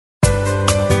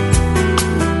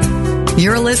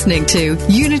You're listening to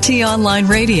Unity Online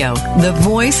Radio, the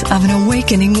voice of an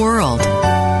awakening world.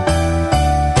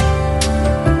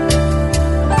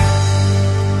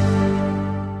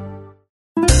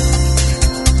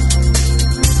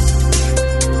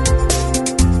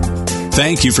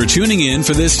 Thank you for tuning in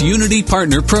for this Unity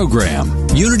Partner Program.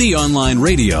 Unity Online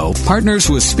Radio partners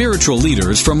with spiritual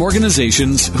leaders from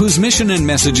organizations whose mission and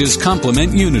messages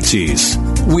complement Unity's.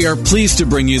 We are pleased to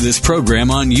bring you this program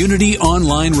on Unity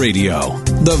Online Radio,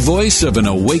 the voice of an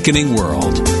awakening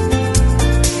world.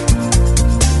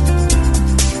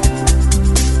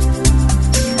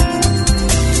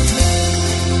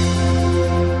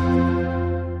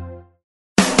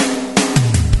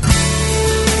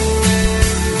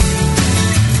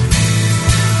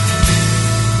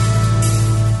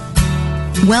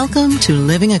 Welcome to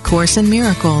Living A Course in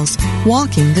Miracles,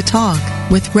 Walking the Talk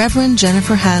with Reverend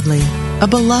Jennifer Hadley, a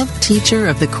beloved teacher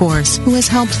of the Course who has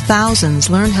helped thousands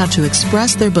learn how to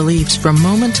express their beliefs from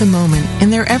moment to moment in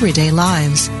their everyday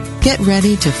lives. Get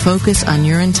ready to focus on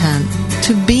your intent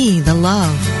to be the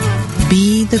love,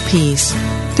 be the peace,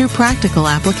 through practical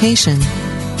application.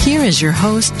 Here is your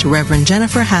host, Reverend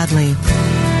Jennifer Hadley.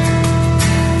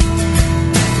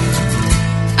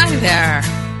 Hi there.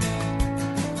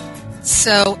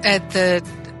 So at the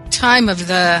time of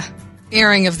the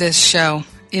airing of this show,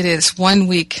 it is 1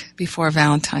 week before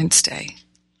Valentine's Day.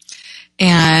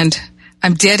 And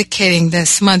I'm dedicating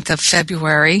this month of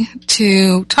February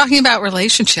to talking about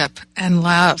relationship and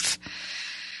love.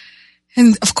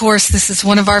 And of course, this is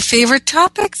one of our favorite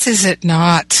topics, is it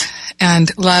not?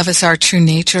 And love is our true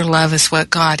nature. Love is what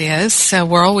God is. So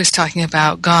we're always talking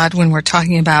about God when we're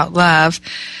talking about love.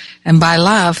 And by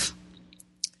love,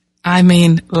 I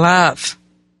mean love,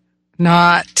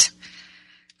 not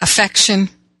affection,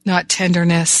 not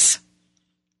tenderness,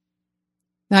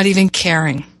 not even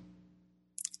caring.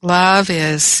 Love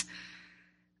is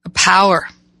a power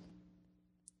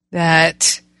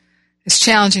that is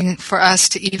challenging for us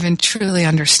to even truly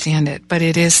understand it, but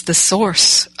it is the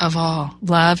source of all.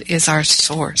 Love is our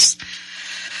source.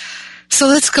 So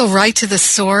let's go right to the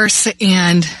source,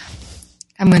 and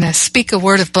I'm going to speak a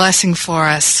word of blessing for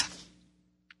us.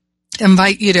 I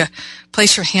invite you to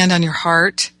place your hand on your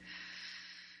heart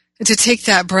and to take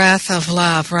that breath of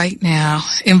love right now,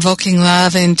 invoking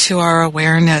love into our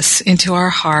awareness, into our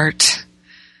heart,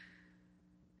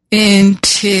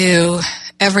 into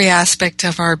every aspect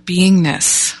of our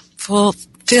beingness,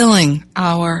 fulfilling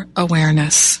our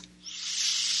awareness.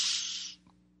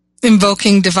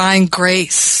 Invoking divine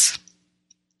grace,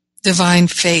 divine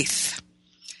faith,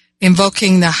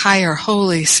 invoking the higher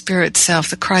Holy Spirit self,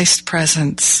 the Christ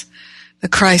presence, the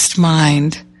Christ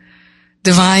mind,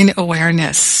 divine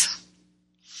awareness.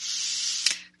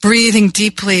 Breathing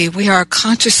deeply, we are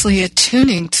consciously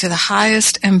attuning to the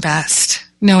highest and best,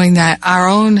 knowing that our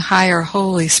own higher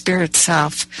Holy Spirit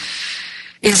self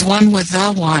is one with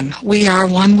the one. We are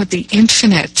one with the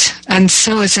infinite, and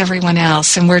so is everyone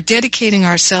else. And we're dedicating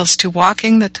ourselves to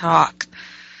walking the talk,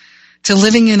 to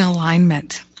living in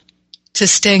alignment, to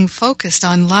staying focused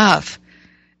on love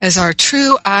as our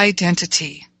true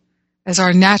identity, as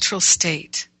our natural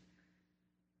state.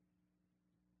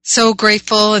 So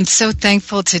grateful and so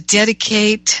thankful to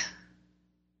dedicate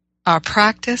our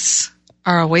practice,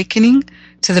 our awakening,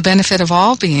 to the benefit of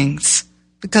all beings,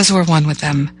 because we're one with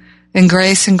them. In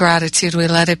grace and gratitude we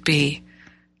let it be.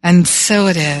 And so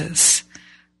it is.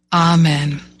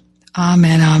 Amen.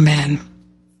 Amen. Amen.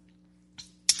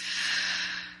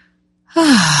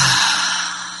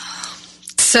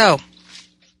 So,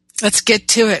 let's get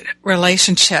to it.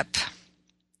 Relationship.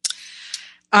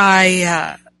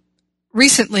 I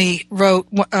recently wrote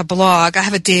a blog. I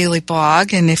have a daily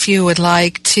blog, and if you would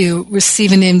like to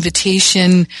receive an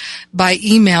invitation by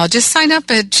email, just sign up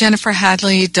at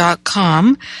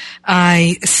jenniferhadley.com.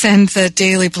 I send the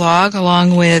daily blog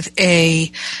along with a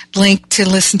link to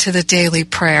listen to the daily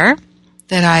prayer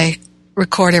that I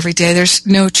record every day. There's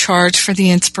no charge for the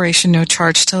inspiration, no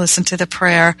charge to listen to the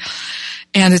prayer.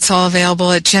 And it's all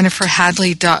available at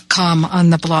jenniferhadley.com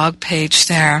on the blog page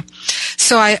there.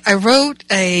 So I wrote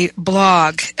a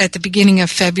blog at the beginning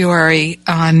of February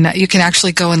you can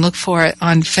actually go and look for it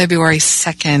on February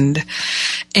 2nd.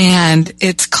 And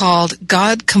it's called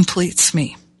God Completes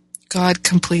Me. God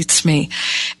completes me.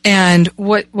 And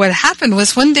what happened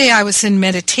was one day I was in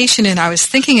meditation and I was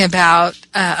thinking about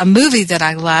a movie that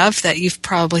I love that you've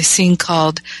probably seen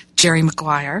called Jerry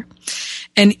Maguire.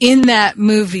 And in that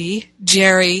movie,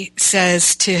 Jerry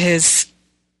says to his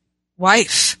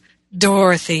wife,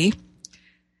 Dorothy,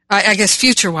 I guess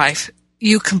future wife,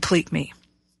 "You complete me."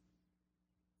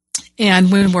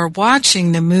 And when we're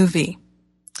watching the movie,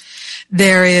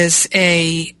 there is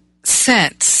a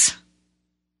sense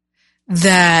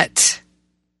that,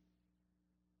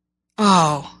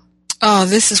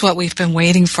 this is what we've been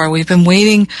waiting for. We've been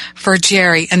waiting for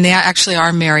Jerry, and they actually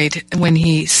are married when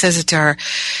he says it to her.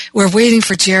 We're waiting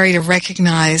for Jerry to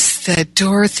recognize that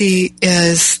Dorothy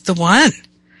is the one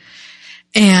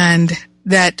and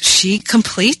that she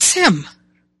completes him.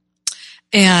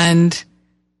 And,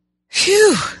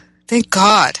 phew, thank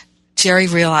God Jerry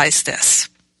realized this.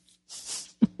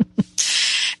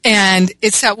 And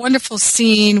it's that wonderful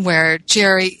scene where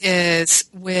Jerry is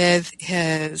with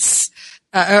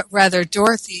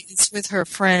Dorothy is with her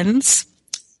friends,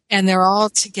 and they're all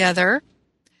together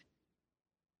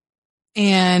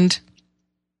and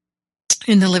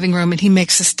in the living room, and he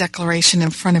makes this declaration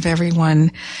in front of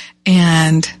everyone,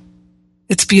 and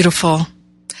it's beautiful.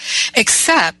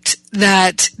 Except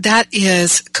that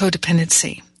is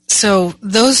codependency. So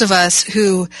those of us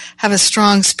who have a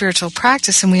strong spiritual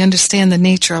practice and we understand the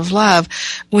nature of love,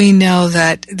 we know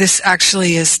that this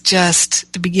actually is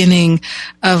just the beginning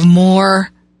of more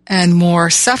and more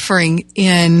suffering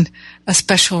in a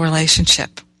special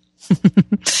relationship.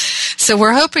 So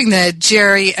we're hoping that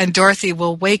Jerry and Dorothy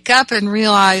will wake up and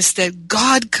realize that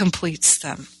God completes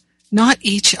them, not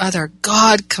each other.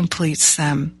 God completes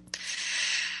them.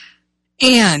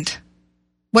 And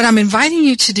what I'm inviting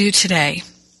you to do today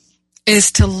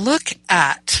is to look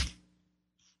at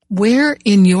where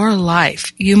in your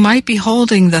life you might be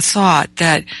holding the thought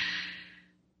that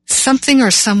something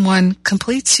or someone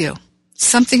completes you,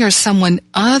 something or someone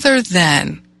other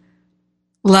than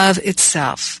love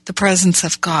itself, the presence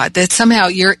of God, that somehow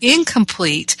you're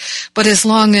incomplete, but as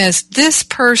long as this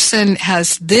person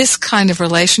has this kind of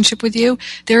relationship with you,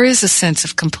 there is a sense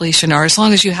of completion. Or as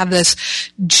long as you have this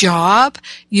job,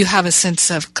 you have a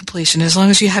sense of completion. As long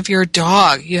as you have your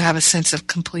dog, you have a sense of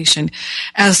completion.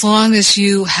 As long as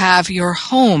you have your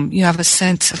home, you have a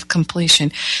sense of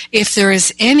completion. If there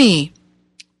is any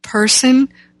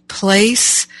person,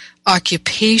 place,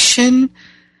 occupation,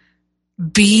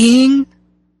 being,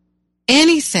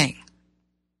 anything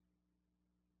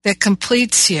that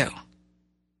completes you,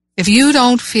 if you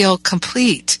don't feel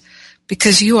complete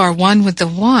because you are one with the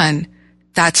one,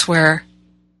 that's where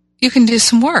you can do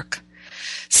some work.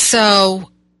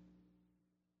 So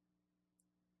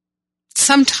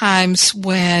sometimes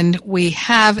when we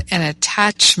have an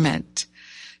attachment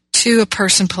to a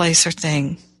person, place, or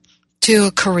thing, to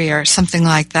a career, something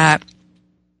like that,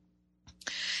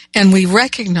 and we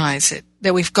recognize it,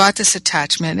 that we've got this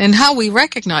attachment, and how we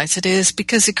recognize it is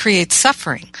because it creates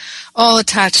suffering. All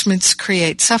attachments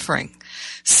create suffering.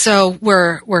 So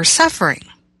we're suffering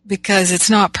because it's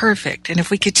not perfect. And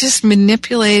if we could just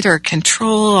manipulate or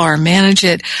control or manage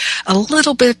it a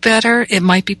little bit better, it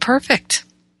might be perfect.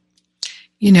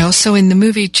 So in the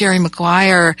movie Jerry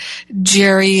Maguire,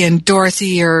 Jerry and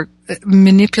Dorothy are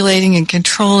manipulating and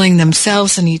controlling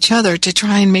themselves and each other to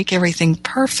try and make everything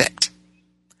perfect.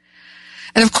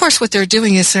 And of course what they're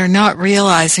doing is they're not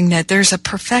realizing that there's a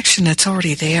perfection that's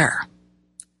already there.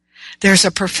 There's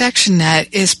a perfection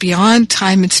that is beyond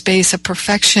time and space, a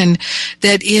perfection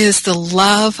that is the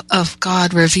love of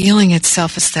God revealing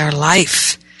itself as their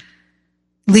life,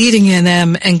 leading in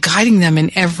them and guiding them in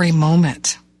every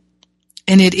moment.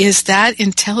 And it is that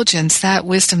intelligence, that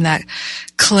wisdom, that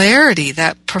clarity,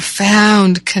 that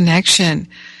profound connection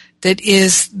that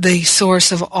is the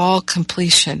source of all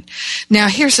completion. Now,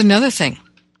 here's another thing.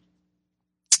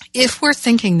 If we're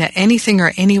thinking that anything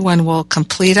or anyone will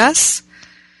complete us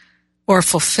or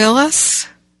fulfill us,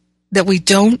 that we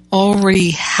don't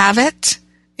already have it,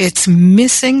 it's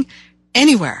missing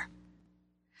anywhere.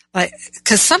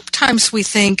 Because sometimes we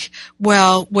think,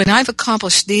 well, when I've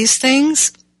accomplished these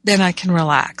things, then I can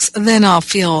relax. Then I'll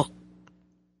feel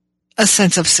a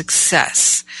sense of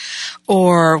success.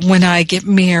 Or when I get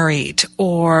married,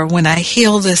 or when I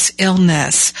heal this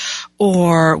illness,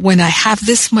 or when I have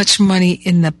this much money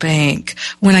in the bank,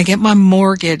 when I get my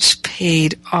mortgage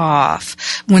paid off,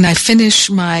 when I finish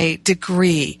my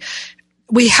degree.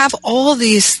 We have all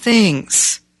these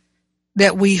things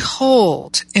that we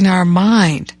hold in our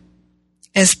mind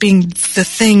as being the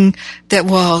thing that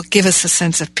will give us a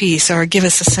sense of peace or give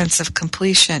us a sense of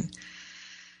completion.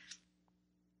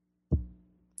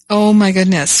 Oh my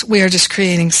goodness, we are just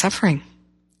creating suffering.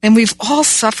 And we've all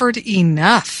suffered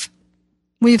enough.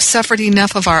 We've suffered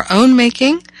enough of our own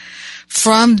making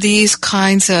from these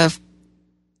kinds of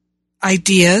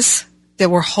ideas that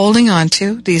we're holding on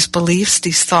to, these beliefs,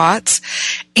 these thoughts.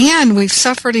 And we've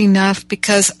suffered enough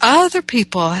because other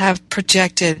people have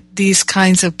projected these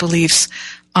kinds of beliefs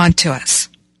onto us.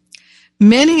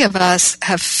 Many of us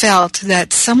have felt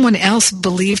that someone else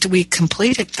believed we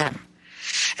completed them.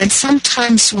 And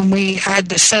sometimes when we had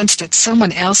the sense that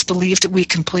someone else believed that we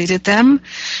completed them,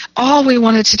 all we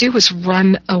wanted to do was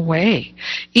run away.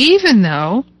 Even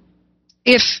though,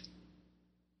 if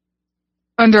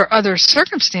under other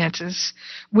circumstances,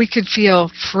 we could feel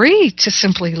free to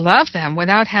simply love them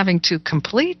without having to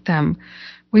complete them,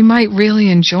 we might really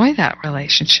enjoy that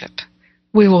relationship.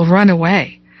 We will run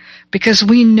away because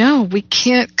we know we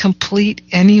can't complete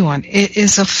anyone. It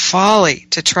is a folly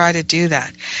to try to do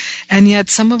that. And yet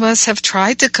some of us have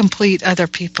tried to complete other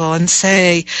people and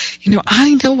say,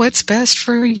 I know what's best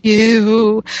for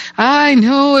you. I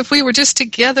know if we were just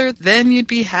together, then you'd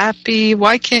be happy.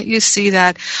 Why can't you see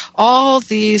that? All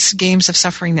these games of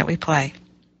suffering that we play.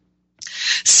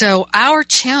 So our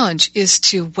challenge is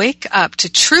to wake up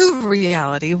to true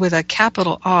reality with a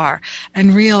capital R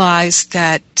and realize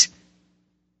that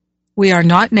we are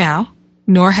not now,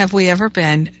 nor have we ever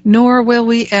been, nor will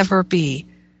we ever be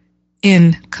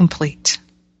incomplete.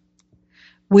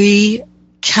 We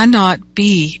cannot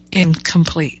be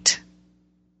incomplete.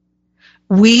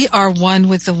 We are one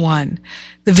with the one.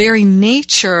 The very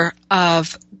nature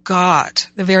of God,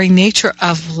 the very nature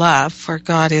of love, for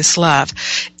God is love,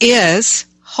 is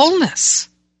wholeness.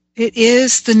 It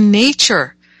is the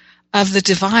nature of the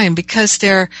divine, because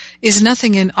there is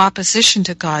nothing in opposition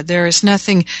to God. There is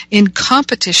nothing in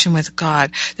competition with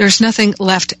God. There's nothing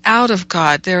left out of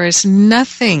God. There is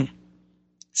nothing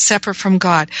separate from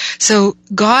God. So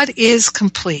God is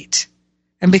complete.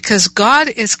 And because God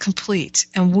is complete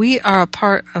and we are a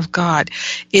part of God,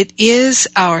 it is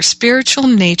our spiritual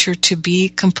nature to be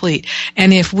complete.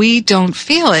 And if we don't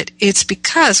feel it, it's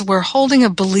because we're holding a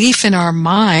belief in our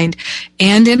mind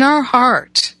and in our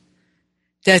heart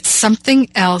that something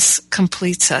else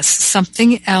completes us,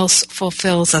 something else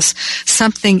fulfills us,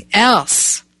 something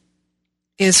else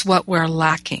is what we're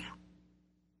lacking.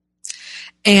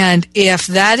 And if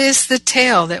that is the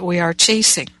tail that we are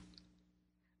chasing,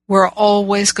 we're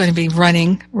always going to be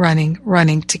running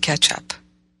to catch up.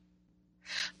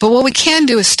 But what we can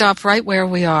do is stop right where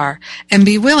we are and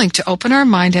be willing to open our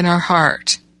mind and our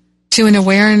heart to an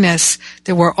awareness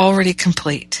that we're already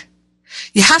complete.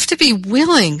 You have to be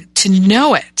willing to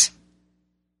know it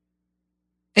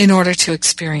in order to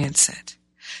experience it.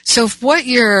 So if what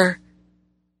you're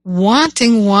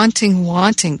wanting,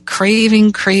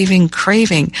 craving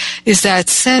is that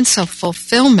sense of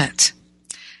fulfillment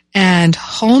and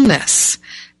wholeness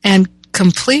and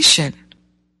completion,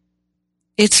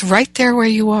 it's right there where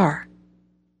you are,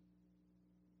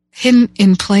 hidden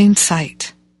in plain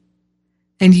sight.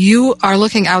 And you are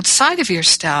looking outside of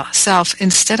yourself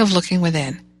instead of looking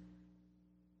within.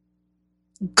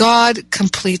 God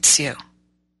completes you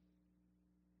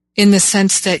in the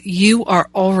sense that you are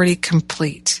already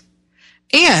complete.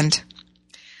 And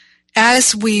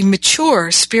as we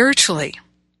mature spiritually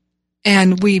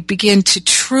and we begin to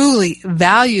truly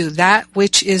value that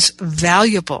which is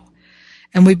valuable,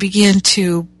 and we begin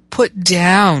to put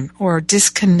down or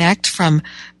disconnect from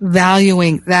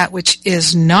valuing that which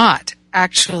is not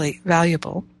actually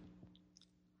valuable,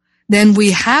 then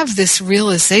we have this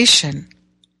realization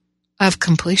of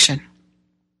completion,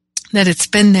 that it's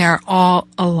been there all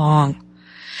along.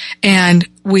 And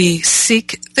we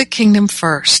seek the kingdom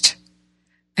first,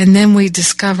 and then we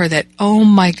discover that, oh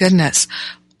my goodness,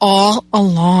 all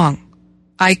along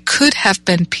I could have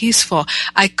been peaceful,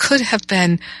 I could have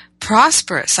been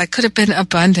prosperous, I could have been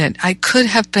abundant, I could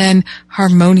have been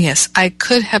harmonious, I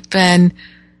could have been.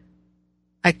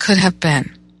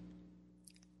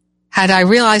 Had I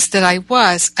realized that I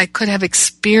could have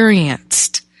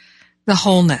experienced the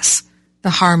wholeness, the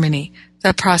harmony,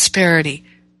 the prosperity,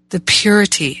 the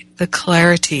purity, the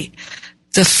clarity,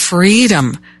 the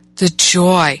freedom, the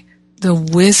joy, the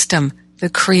wisdom, the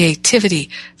creativity,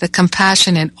 the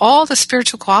compassion, and all the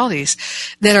spiritual qualities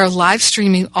that are live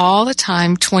streaming all the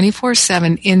time,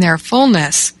 24/7 in their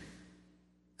fullness,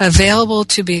 available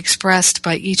to be expressed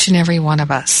by each and every one of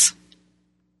us.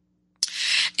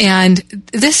 And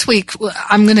this week,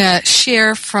 I'm going to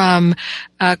share from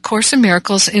Course in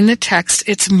Miracles in the text.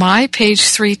 It's my page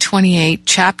 328,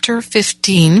 chapter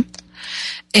 15,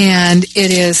 and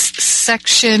it is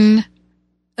section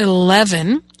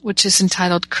 11, which is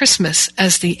entitled Christmas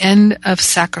as the End of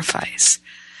Sacrifice.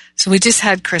 So we just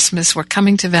had Christmas. We're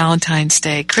coming to Valentine's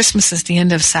Day. Christmas is the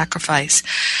end of sacrifice.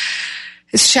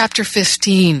 It's chapter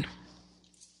 15,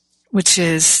 which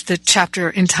is the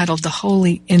chapter entitled The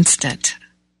Holy Instant.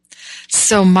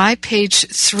 So my page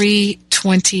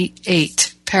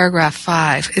 328, paragraph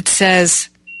 5, it says,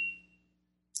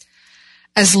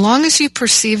 as long as you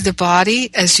perceive the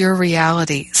body as your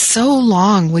reality, so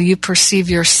long will you perceive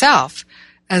yourself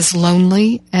as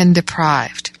lonely and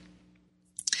deprived.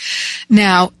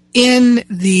 Now, in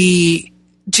the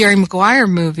Jerry Maguire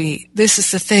movie, this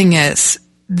is the thing is,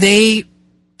 they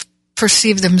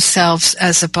perceive themselves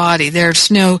as a body.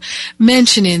 There's no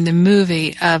mention in the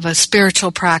movie of a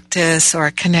spiritual practice or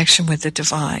a connection with the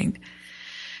divine.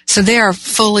 So they are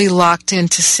fully locked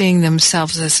into seeing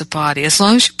themselves as a body. As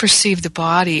long as you perceive the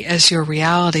body as your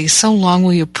reality, so long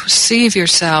will you perceive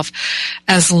yourself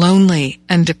as lonely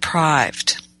and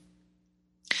deprived.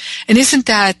 And isn't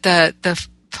that the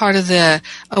part of the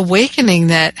awakening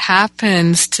that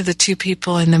happens to the two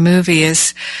people in the movie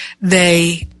is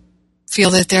they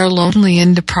feel that they're lonely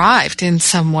and deprived in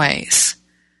some ways.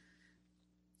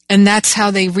 And that's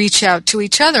how they reach out to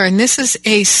each other. And this is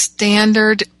a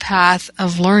standard path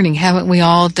of learning. Haven't we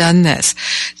all done this?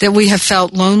 That we have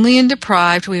felt lonely and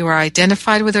deprived. We were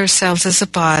identified with ourselves as a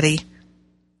body.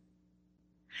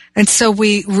 And so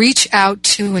we reach out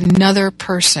to another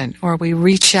person, or we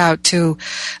reach out to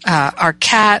our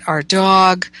cat, our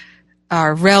dog,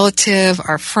 our relative,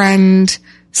 our friend,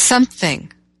 something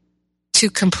to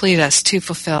complete us, to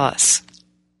fulfill us.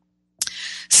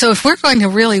 So if we're going to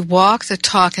really walk the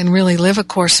talk and really live A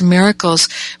Course in Miracles,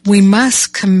 we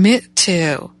must commit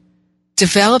to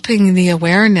developing the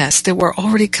awareness that we're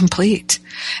already complete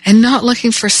and not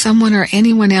looking for someone or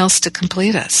anyone else to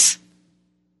complete us.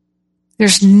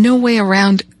 There's no way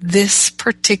around this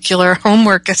particular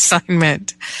homework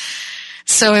assignment.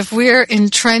 So if we're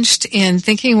entrenched in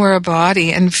thinking we're a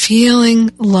body and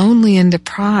feeling lonely and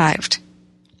deprived,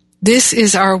 this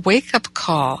is our wake-up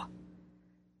call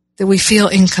that we feel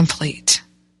incomplete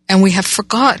and we have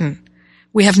forgotten.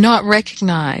 We have not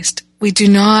recognized. We do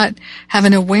not have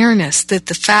an awareness that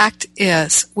the fact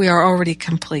is we are already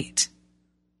complete.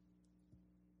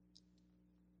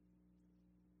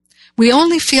 We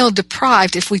only feel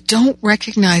deprived if we don't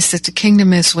recognize that the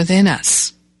kingdom is within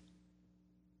us.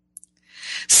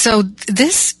 So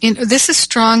this is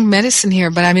strong medicine here,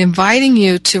 but I'm inviting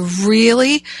you to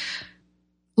really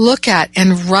look at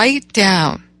and write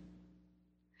down.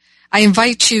 I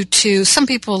invite you to, some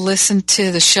people listen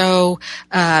to the show,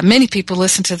 many people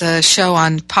listen to the show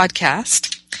on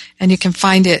podcast, and you can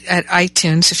find it at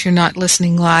iTunes if you're not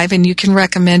listening live, and you can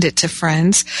recommend it to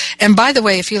friends. And by the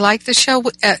way, if you like the show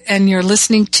and you're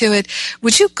listening to it,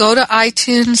 would you go to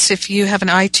iTunes if you have an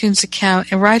iTunes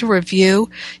account and write a review?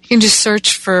 You can just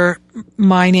search for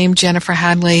my name, Jennifer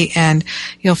Hadley, and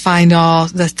you'll find all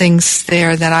the things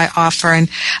there that I offer.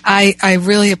 And I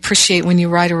really appreciate when you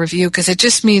write a review because it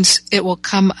just means it will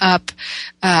come up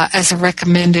as a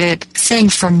recommended thing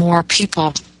for more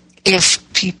people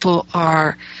if people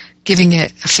are giving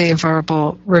it a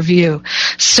favorable review.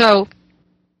 So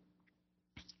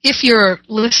if you're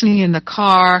listening in the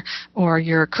car or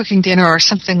you're cooking dinner or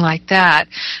something like that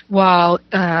while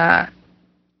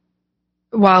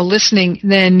listening,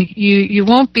 then you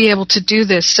won't be able to do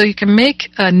this. So you can make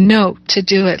a note to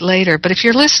do it later. But if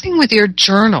you're listening with your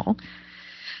journal,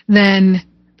 then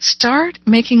start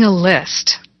making a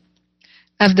list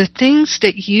of the things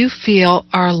that you feel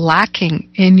are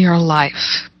lacking in your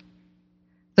life.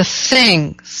 The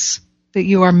things that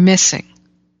you are missing.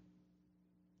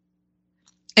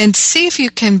 And see if you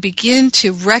can begin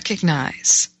to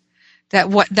recognize that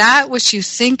which you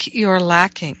think you're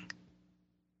lacking,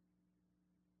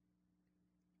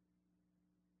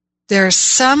 there's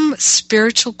some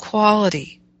spiritual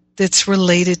quality that's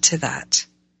related to that.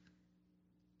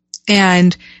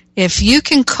 And if you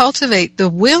can cultivate the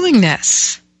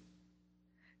willingness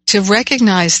to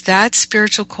recognize that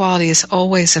spiritual quality is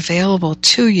always available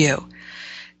to you,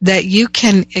 that you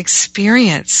can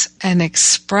experience and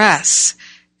express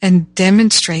and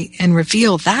demonstrate and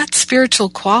reveal that spiritual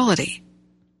quality,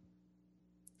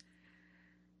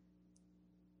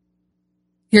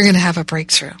 you're going to have a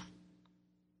breakthrough.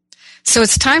 So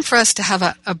it's time for us to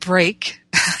have a break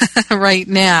right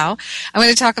now. I'm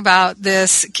going to talk about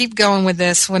this, keep going with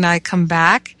this when I come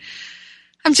back.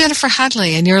 I'm Jennifer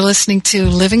Hadley, and you're listening to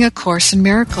Living A Course in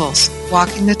Miracles,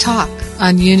 Walking the Talk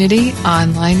on Unity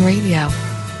Online Radio.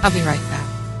 I'll be right back.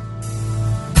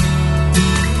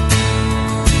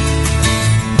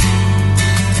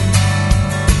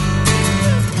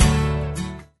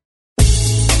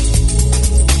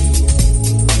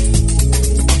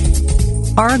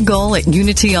 Our goal at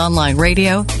Unity Online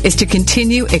Radio is to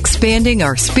continue expanding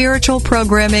our spiritual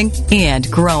programming and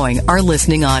growing our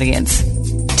listening audience.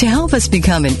 To help us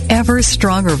become an ever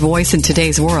stronger voice in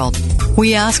today's world,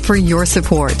 we ask for your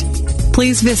support.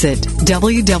 Please visit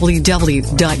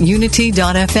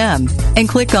www.unity.fm and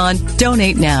click on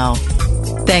Donate Now.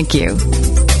 Thank you.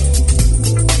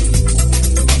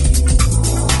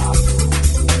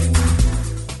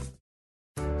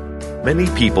 Many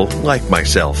people, like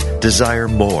myself, desire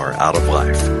more out of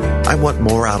life. I want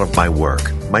more out of my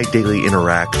work, my daily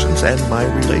interactions, and my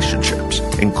relationships,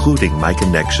 including my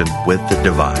connection with the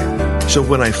divine. So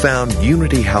when I found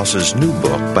Unity House's new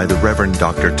book by the Reverend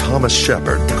Dr. Thomas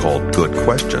Shepard called Good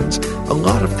Questions, a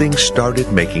lot of things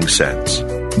started making sense.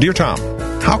 Dear Tom,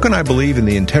 how can I believe in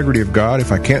the integrity of God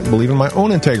if I can't believe in my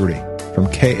own integrity?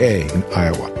 From K.A. in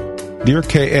Iowa. Dear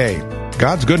K.A.,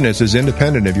 God's goodness is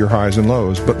independent of your highs and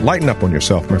lows, but lighten up on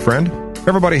yourself, my friend.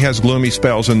 Everybody has gloomy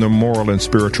spells in their moral and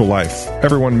spiritual life.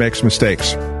 Everyone makes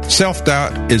mistakes.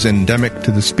 Self-doubt is endemic to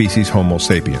the species Homo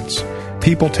sapiens.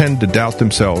 People tend to doubt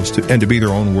themselves and to be their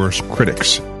own worst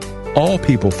critics. All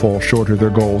people fall short of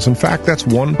their goals. In fact, that's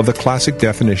one of the classic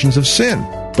definitions of sin.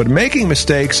 But making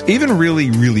mistakes, even really,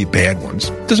 really bad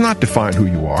ones, does not define who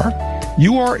you are.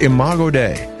 You are Imago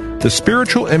Dei. The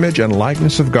spiritual image and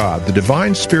likeness of God, the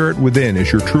divine spirit within,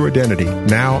 is your true identity,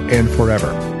 now and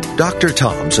forever. Dr.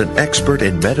 Tom's an expert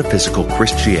in metaphysical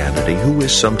Christianity who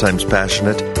is sometimes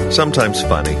passionate, sometimes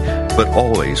funny, but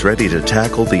always ready to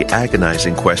tackle the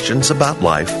agonizing questions about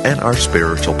life and our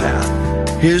spiritual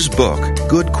path. His book,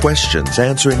 Good Questions,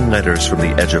 Answering Letters from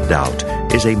the Edge of Doubt,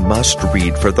 is a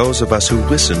must-read for those of us who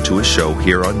listen to his show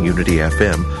here on Unity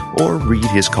FM or read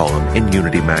his column in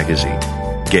Unity Magazine.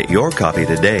 Get your copy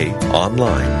today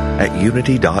online at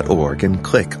unity.org and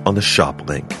click on the shop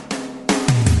link.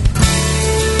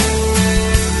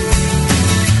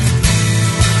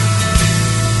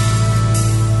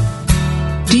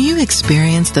 Do you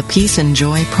experience the peace and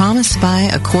joy promised by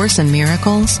A Course in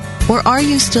Miracles? Or are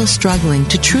you still struggling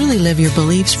to truly live your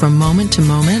beliefs from moment to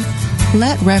moment?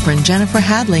 Let Reverend Jennifer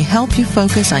Hadley help you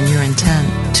focus on your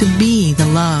intent to be the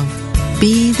love,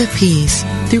 be the peace,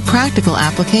 through practical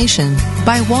application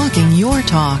by walking your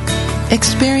talk.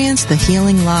 Experience the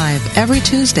healing live every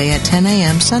Tuesday at 10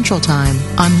 a.m. Central Time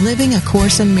on Living A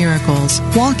Course in Miracles,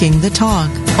 Walking the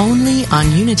Talk, only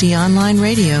on Unity Online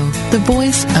Radio, the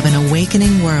voice of an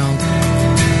awakening world.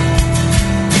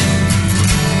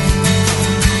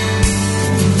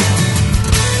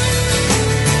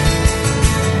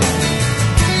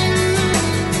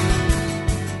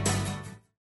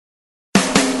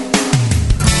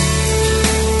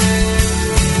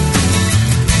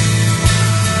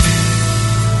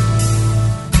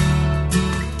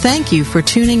 Thank you for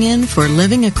tuning in for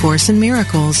Living A Course in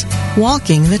Miracles,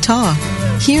 Walking the Talk.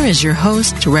 Here is your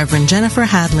host, Reverend Jennifer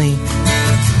Hadley.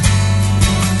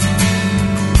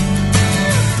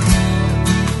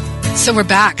 So we're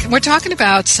back. We're talking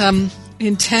about some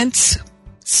intense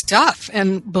stuff,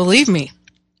 and believe me,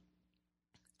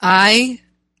 I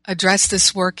address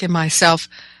this work in myself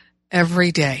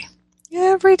every day.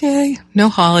 Every day. No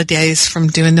holidays from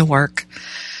doing the work.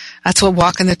 That's what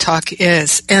Walking the Talk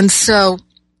is. And so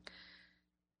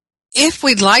if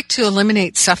we'd like to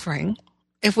eliminate suffering,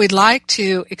 if we'd like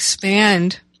to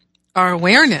expand our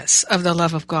awareness of the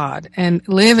love of God and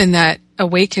live in that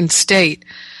awakened state,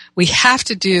 we have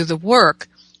to do the work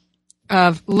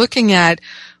of looking at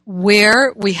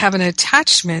where we have an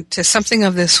attachment to something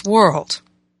of this world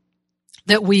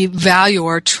that we value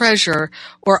or treasure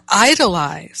or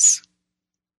idolize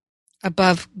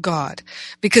above God.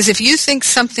 Because if you think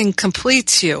something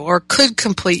completes you or could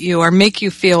complete you or make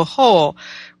you feel whole,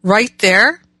 right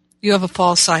there, you have a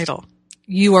false idol.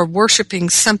 You are worshiping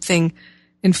something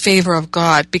in favor of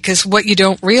God, because what you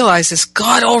don't realize is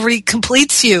God already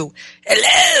completes you.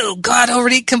 Hello, God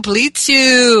already completes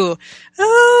you.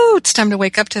 Oh, it's time to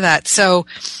wake up to that. So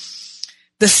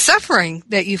the suffering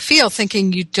that you feel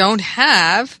thinking you don't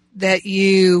have, that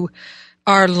you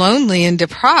are lonely and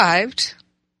deprived,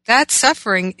 that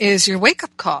suffering is your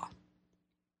wake-up call.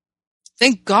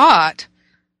 Thank God.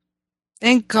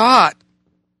 Thank God.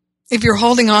 If you're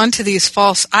holding on to these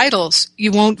false idols,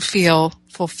 you won't feel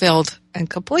fulfilled and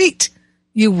complete.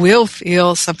 You will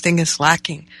feel something is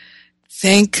lacking.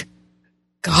 Thank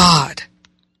God.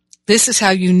 This is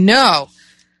how you know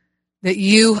that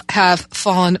you have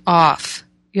fallen off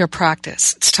your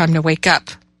practice. It's time to wake up.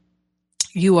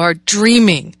 You are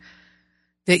dreaming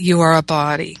that you are a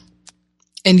body.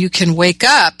 And you can wake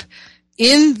up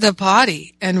in the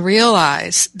body and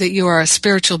realize that you are a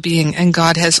spiritual being and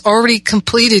God has already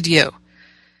completed you.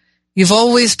 You've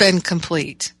always been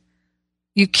complete.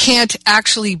 You can't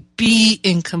actually be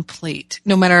incomplete,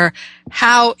 no matter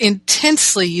how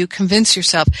intensely you convince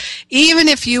yourself. Even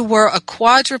if you were a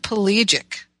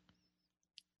quadriplegic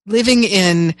living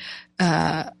in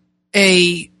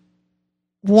a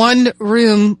one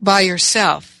room by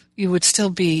yourself, you would still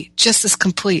be just as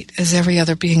complete as every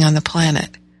other being on the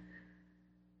planet.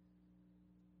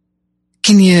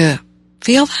 Can you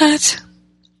feel that?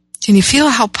 Can you feel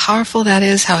how powerful that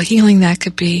is, how healing that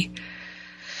could be?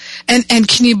 And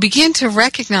can you begin to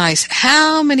recognize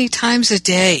how many times a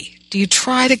day do you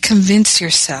try to convince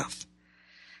yourself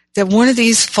that one of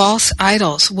these false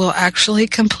idols will actually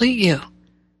complete you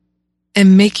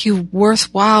and make you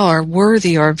worthwhile or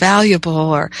worthy or valuable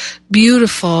or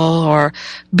beautiful or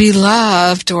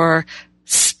beloved or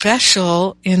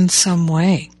special in some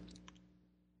way?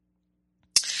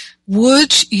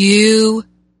 Would you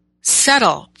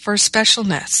settle for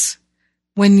specialness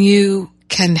when you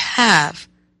can have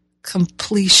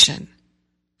completion,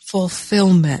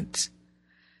 fulfillment,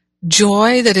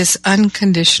 joy that is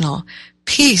unconditional,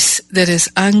 peace that is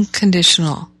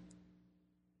unconditional,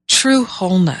 true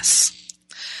wholeness?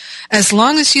 As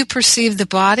long as you perceive the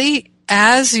body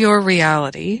as your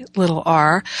reality, little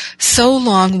r, so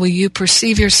long will you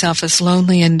perceive yourself as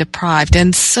lonely and deprived,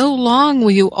 and so long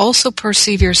will you also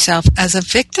perceive yourself as a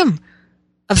victim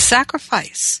of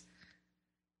sacrifice,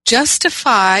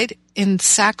 justified in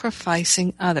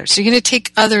sacrificing others. So you're going to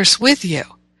take others with you.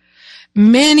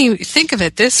 Think of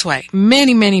it this way,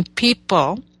 many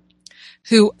people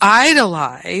who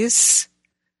idolize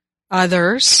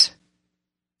others'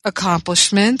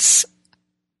 accomplishments,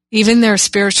 even their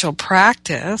spiritual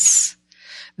practice,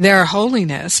 their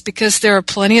holiness, because there are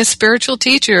plenty of spiritual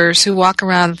teachers who walk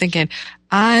around thinking,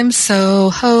 I'm so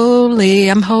holy,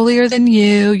 I'm holier than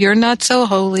you, you're not so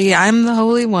holy, I'm the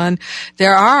holy one.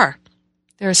 There are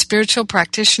spiritual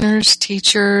practitioners,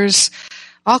 teachers,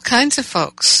 all kinds of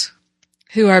folks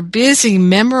who are busy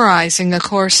memorizing A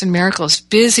Course in Miracles,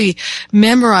 busy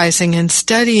memorizing and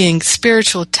studying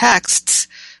spiritual texts,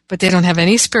 but they don't have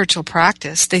any spiritual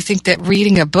practice. They think that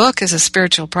reading a book is a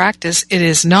spiritual practice. It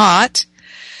is not.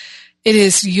 It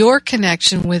is your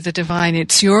connection with the divine.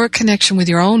 It's your connection with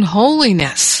your own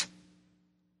holiness.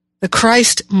 The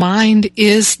Christ mind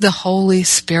is the Holy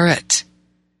Spirit.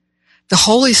 The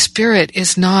Holy Spirit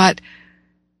is not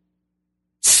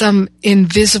some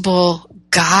invisible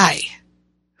guy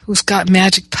who's got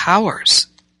magic powers.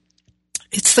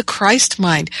 It's the Christ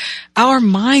mind. Our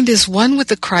mind is one with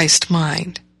the Christ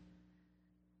mind.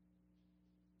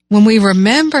 When we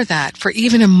remember that for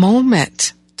even a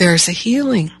moment, there's a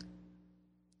healing.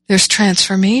 There's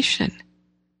transformation.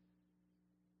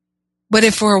 But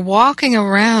if we're walking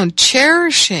around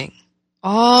cherishing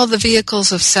all the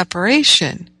vehicles of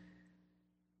separation,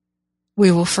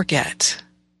 we will forget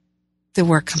that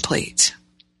we're complete.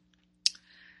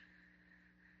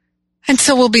 And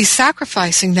so we'll be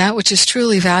sacrificing that which is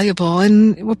truly valuable,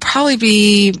 and we'll probably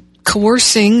be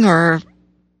coercing or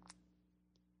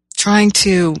trying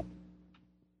to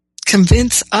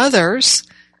convince others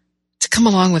to come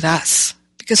along with us,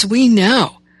 because we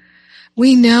know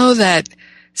that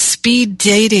speed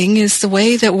dating is the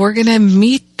way that we're going to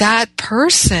meet that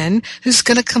person who's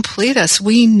going to complete us.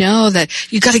 We know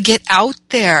that you got to get out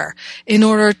there in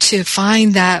order to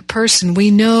find that person.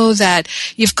 We know that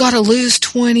you've got to lose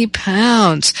 20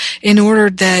 pounds in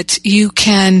order that you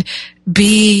can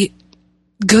be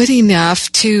good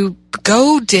enough to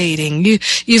go dating.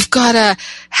 You've got to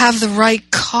have the right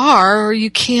car, or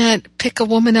you can't pick a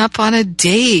woman up on a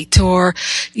date, or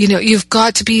you've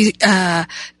got to be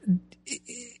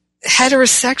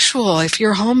heterosexual. If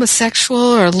you're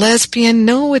homosexual or lesbian,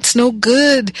 no, it's no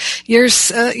good. You're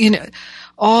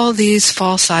all these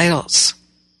false idols,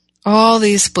 all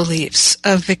these beliefs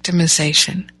of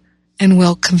victimization, and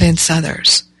will convince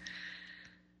others.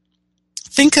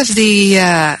 Think of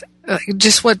the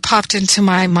just what popped into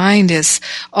my mind is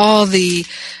all the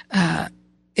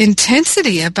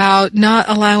intensity about not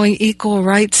allowing equal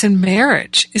rights in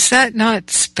marriage. Is that not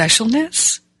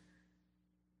specialness?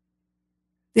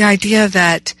 The idea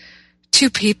that two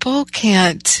people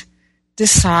can't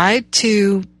decide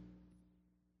to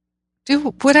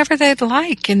do whatever they'd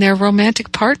like in their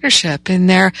romantic partnership, in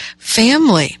their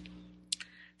family,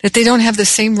 that they don't have the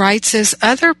same rights as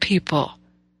other people.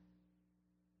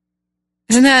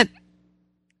 Isn't that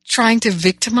trying to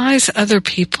victimize other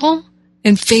people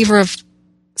in favor of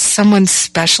someone's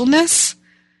specialness?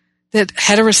 That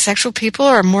heterosexual people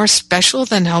are more special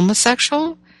than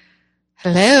homosexual?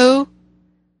 Hello?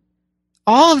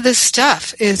 All of this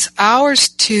stuff is ours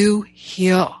to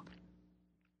heal.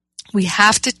 We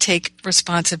have to take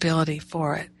responsibility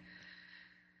for it.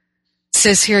 It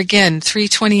says here again,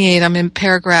 328, I'm in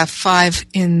paragraph 5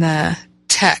 in the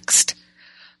text.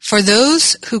 For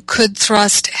those who could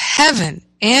thrust heaven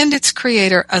and its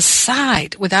creator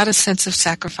aside without a sense of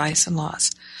sacrifice and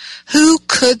loss. Who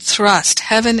could thrust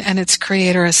heaven and its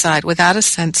creator aside without a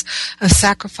sense of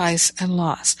sacrifice and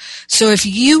loss? So if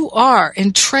you are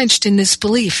entrenched in this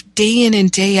belief day in and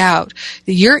day out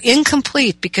that you're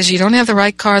incomplete because you don't have the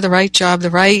right car, the right job, the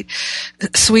right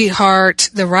sweetheart,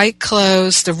 the right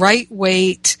clothes, the right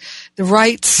weight, the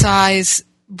right size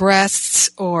breasts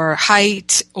or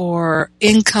height or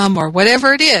income or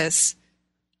whatever it is,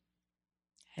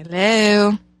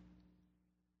 hello,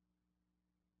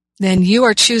 then you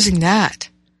are choosing that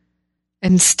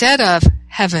instead of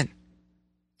heaven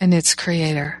and its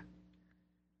creator.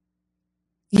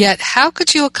 Yet how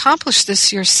could you accomplish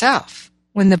this yourself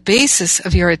when the basis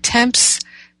of your attempts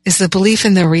is the belief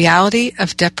in the reality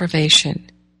of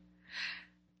deprivation?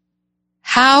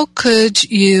 How could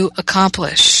you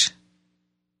accomplish?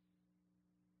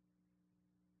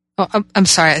 Oh, I'm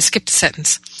sorry, I skipped a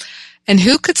sentence. And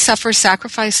who could suffer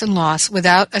sacrifice and loss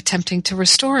without attempting to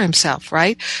restore himself,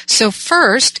 right? So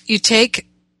first, you take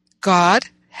God,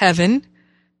 heaven,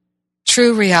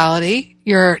 true reality,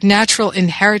 your natural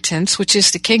inheritance, which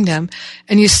is the kingdom,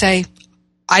 and you say,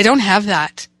 I don't have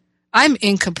that. I'm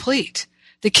incomplete.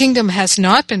 The kingdom has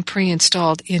not been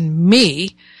pre-installed in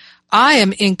me. I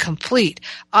am incomplete.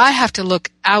 I have to look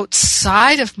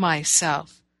outside of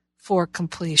myself for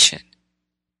completion.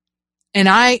 And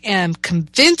I am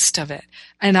convinced of it,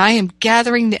 and I am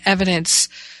gathering the evidence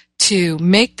to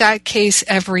make that case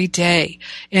every day.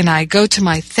 And I go to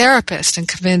my therapist and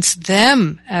convince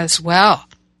them as well,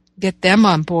 get them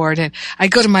on board. And I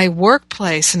go to my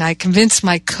workplace and I convince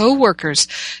my coworkers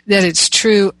that it's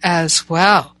true as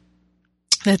well,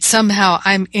 that somehow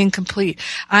I'm incomplete.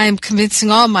 I am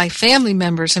convincing all my family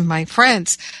members and my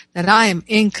friends that I am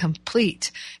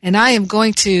incomplete. And I am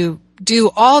going to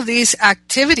do all these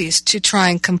activities to try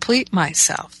and complete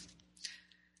myself.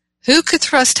 Who could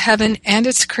thrust heaven and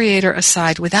its creator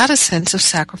aside without a sense of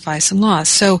sacrifice and loss?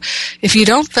 So if you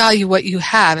don't value what you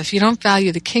have, if you don't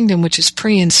value the kingdom which is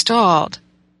pre-installed,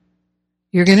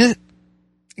 you're going to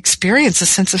experience a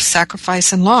sense of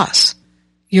sacrifice and loss.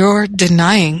 You're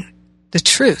denying the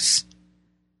truth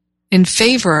in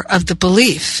favor of the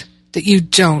belief that you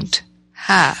don't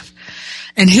have.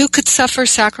 And who could suffer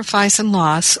sacrifice and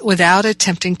loss without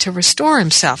attempting to restore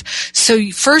himself? So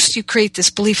first you create this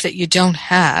belief that you don't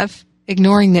have,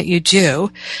 ignoring that you do,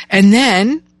 and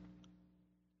then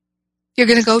you're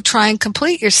going to go try and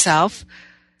complete yourself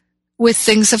with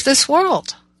things of this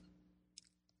world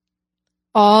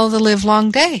all the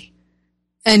livelong day.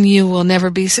 And you will never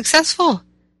be successful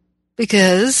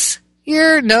because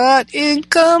you're not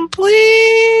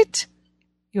incomplete.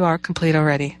 You are complete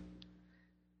already.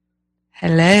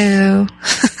 Hello.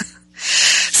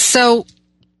 So,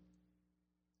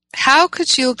 how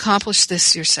could you accomplish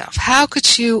this yourself? How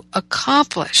could you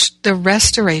accomplish the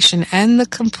restoration and the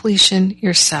completion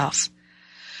yourself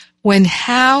when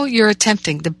how you're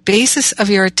attempting, the basis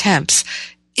of your attempts,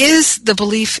 is the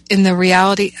belief in the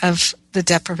reality of the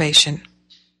deprivation?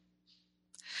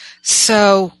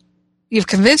 So, you've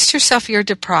convinced yourself you're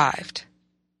deprived.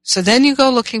 So then you go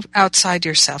looking outside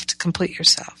yourself to complete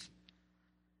yourself.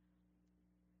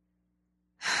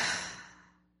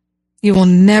 You will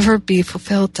never be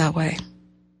fulfilled that way.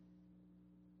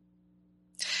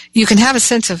 You can have a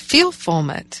sense of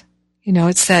fulfillment. You know,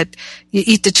 it's that you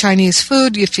eat the Chinese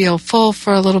food, you feel full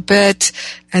for a little bit,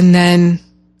 and then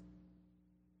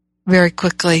very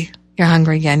quickly you're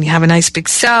hungry again. You have a nice big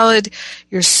salad,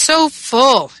 you're so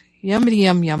full, yummy,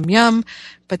 yum, yum, yum,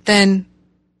 but then,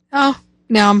 oh,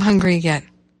 now I'm hungry again.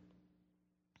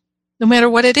 No matter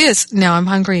what it is, now I'm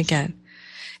hungry again.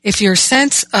 If your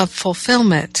sense of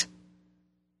fulfillment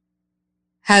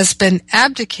has been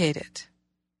abdicated,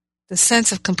 the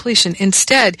sense of completion,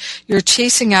 instead you're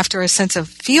chasing after a sense of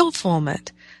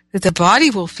fulfillment, that the body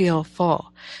will feel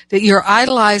full, that you're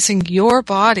idolizing your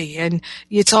body and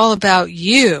it's all about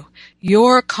you,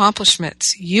 your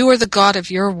accomplishments. You are the God of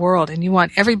your world and you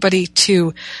want everybody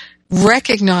to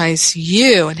recognize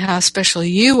you and how special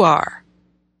you are.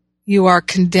 You are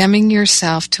condemning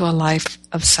yourself to a life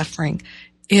of suffering.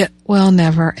 It will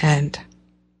never end.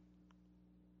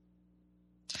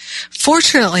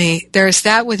 Fortunately, there is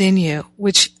that within you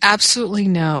which absolutely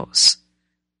knows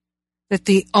that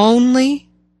the only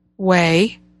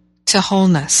way to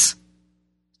wholeness,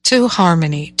 to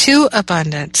harmony, to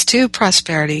abundance, to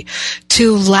prosperity,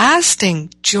 to lasting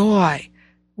joy,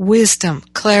 wisdom,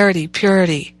 clarity,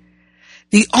 purity,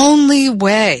 the only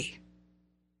way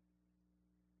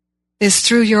is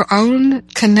through your own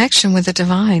connection with the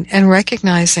divine and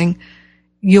recognizing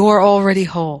you're already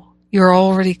whole, you're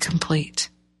already complete.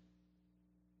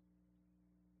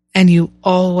 And you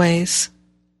always,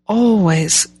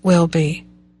 always will be.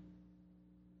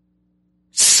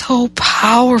 So so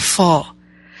powerful.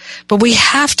 But we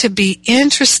have to be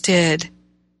interested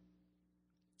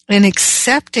in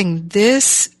accepting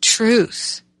this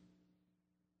truth.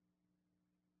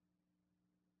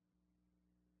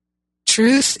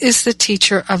 Truth is the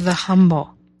teacher of the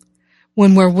humble.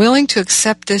 When we're willing to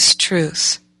accept this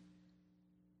truth,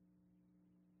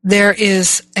 there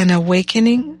is an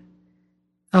awakening,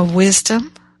 a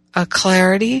wisdom, a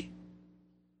clarity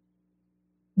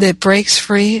that breaks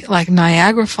free like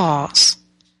Niagara Falls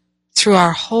through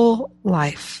our whole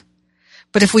life.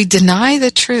 But if we deny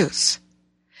the truth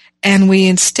and we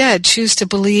instead choose to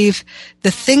believe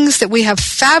the things that we have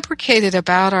fabricated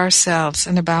about ourselves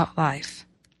and about life,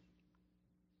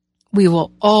 we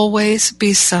will always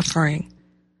be suffering.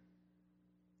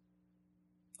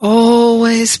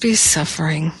 Always be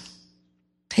suffering.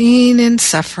 Pain and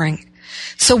suffering.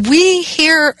 So we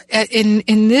here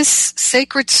in this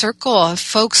sacred circle of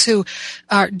folks who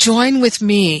join with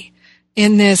me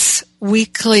in this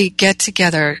weekly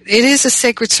get-together, it is a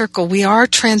sacred circle. We are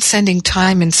transcending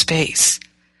time and space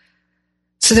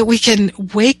so that we can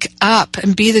wake up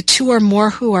and be the two or more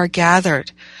who are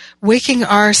gathered, waking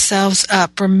ourselves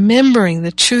up, remembering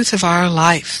the truth of our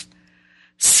life.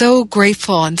 So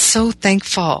grateful and so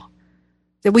thankful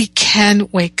that we can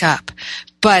wake up.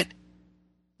 But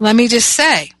let me just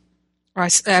say, or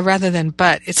rather than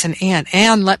but, it's an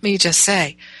and let me just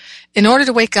say, in order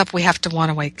to wake up, we have to want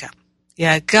to wake up.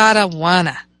 You gotta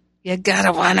wanna.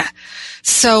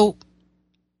 So,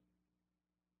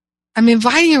 I'm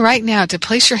inviting you right now to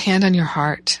place your hand on your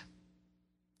heart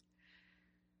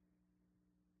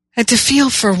and to feel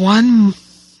for one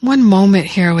moment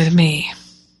here with me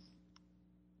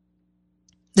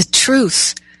the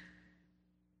truth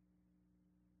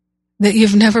that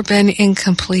you've never been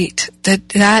incomplete,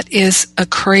 that is a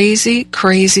crazy,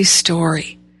 crazy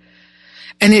story.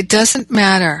 And it doesn't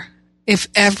matter if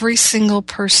every single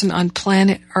person on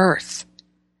planet Earth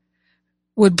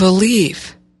would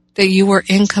believe that you were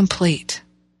incomplete,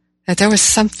 that there was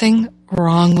something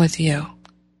wrong with you,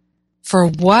 for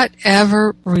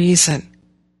whatever reason.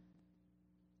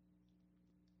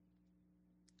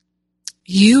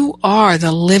 You are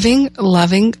the living,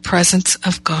 loving presence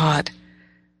of God.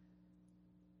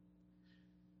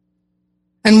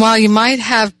 And while you might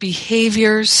have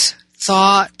behaviors,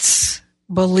 thoughts,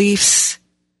 beliefs,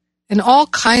 and all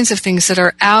kinds of things that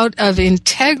are out of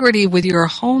integrity with your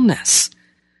wholeness,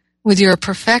 with your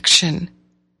perfection,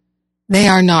 they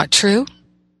are not true,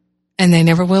 and they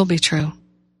never will be true.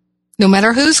 No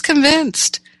matter who's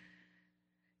convinced.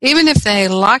 Even if they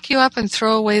lock you up and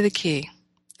throw away the key,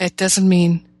 it doesn't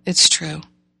mean it's true.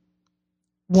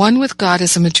 One with God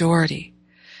is a majority.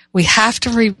 We have to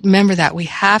remember that. We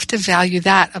have to value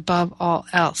that above all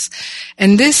else.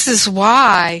 And this is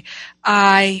why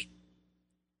I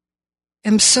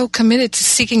am so committed to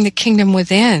seeking the kingdom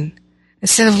within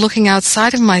instead of looking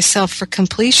outside of myself for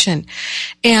completion.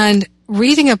 And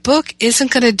reading a book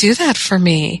isn't going to do that for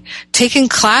me. Taking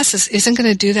classes isn't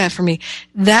going to do that for me.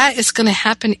 That is going to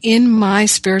happen in my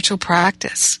spiritual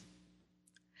practice.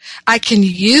 I can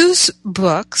use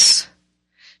books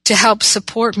to help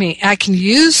support me. I can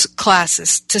use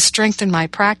classes to strengthen my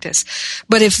practice.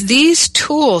 But if these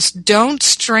tools don't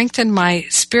strengthen my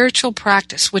spiritual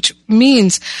practice, which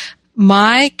means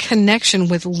my connection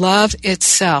with love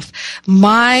itself,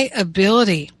 my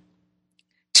ability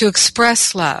to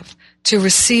express love, to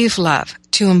receive love,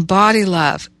 to embody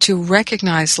love, to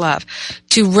recognize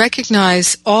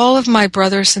all of my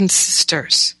brothers and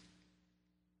sisters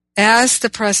as the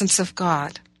presence of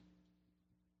God,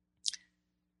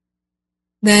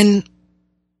 then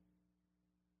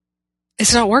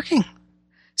it's not working.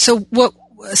 So what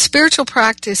spiritual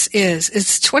practice is,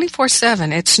 it's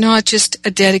 24/7. It's not just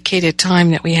a dedicated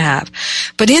time that we have.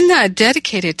 But in that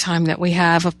dedicated time that we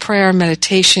have of prayer,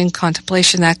 meditation,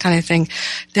 contemplation, that kind of thing,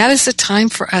 that is the time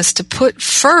for us to put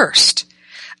first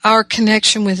our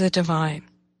connection with the divine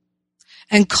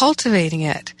and cultivating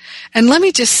it. And let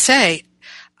me just say,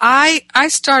 I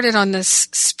started on this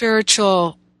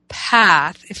spiritual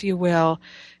path, if you will,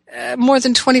 more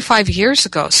than 25 years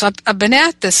ago. So I've been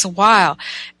at this a while.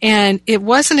 And it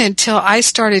wasn't until I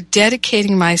started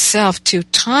dedicating myself to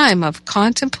time of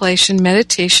contemplation,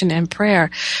 meditation, and prayer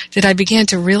that I began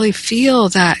to really feel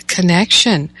that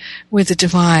connection with the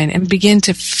divine and begin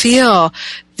to feel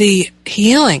the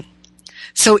healing.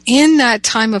 So in that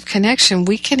time of connection,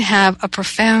 we can have a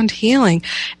profound healing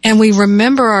and we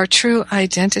remember our true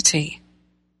identity.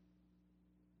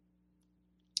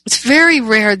 It's very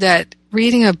rare that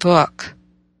reading a book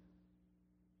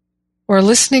or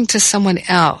listening to someone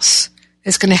else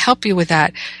is going to help you with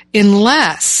that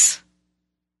unless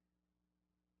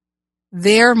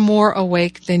they're more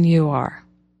awake than you are.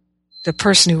 The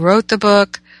person who wrote the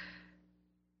book,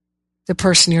 the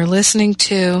person you're listening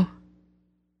to.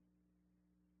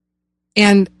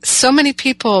 And so many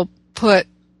people put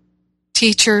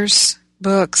teachers,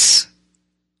 books,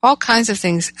 all kinds of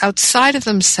things outside of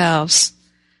themselves,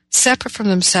 separate from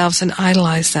themselves, and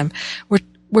idolize them. We're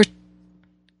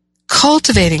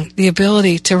cultivating the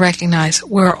ability to recognize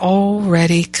we're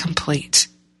already complete.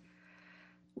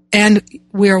 And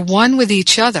we're one with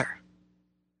each other.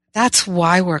 That's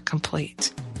why we're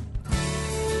complete.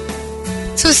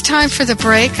 So it's time for the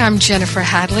break. I'm Jennifer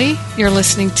Hadley. You're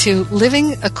listening to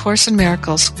Living A Course in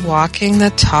Miracles, Walking the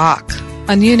Talk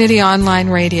on Unity Online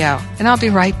Radio. And I'll be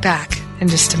right back in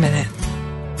just a minute.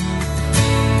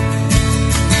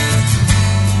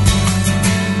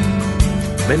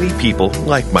 Many people,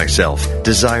 like myself,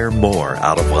 desire more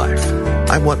out of life.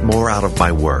 I want more out of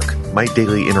my work, my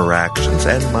daily interactions,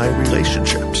 and my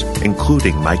relationships,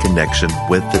 including my connection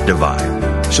with the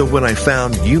divine. So when I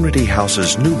found Unity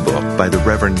House's new book by the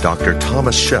Reverend Dr.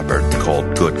 Thomas Shepard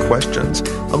called Good Questions,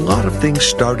 a lot of things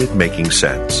started making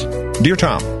sense. Dear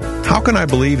Tom, how can I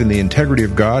believe in the integrity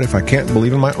of God if I can't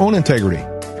believe in my own integrity?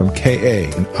 From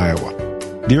K.A. in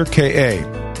Iowa. Dear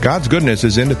K.A., God's goodness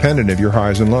is independent of your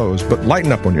highs and lows, but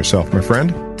lighten up on yourself, my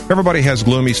friend. Everybody has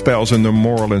gloomy spells in their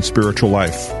moral and spiritual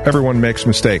life. Everyone makes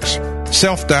mistakes.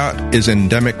 Self-doubt is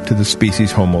endemic to the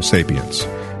species Homo sapiens.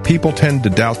 People tend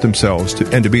to doubt themselves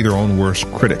and to be their own worst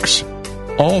critics.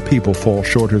 All people fall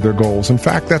short of their goals. In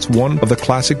fact, that's one of the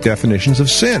classic definitions of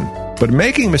sin. But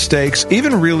making mistakes,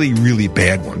 even really, really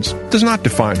bad ones, does not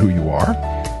define who you are.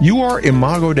 You are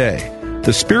Imago Dei.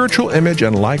 The spiritual image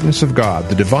and likeness of God,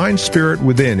 the divine spirit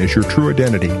within, is your true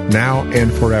identity, now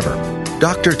and forever.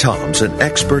 Dr. Tom's an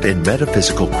expert in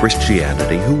metaphysical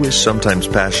Christianity who is sometimes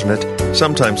passionate,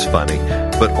 sometimes funny,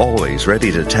 but always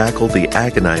ready to tackle the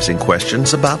agonizing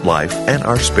questions about life and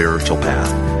our spiritual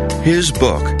path. His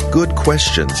book, Good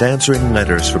Questions, Answering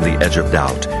Letters from the Edge of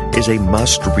Doubt, is a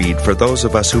must-read for those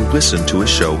of us who listen to his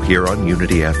show here on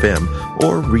Unity FM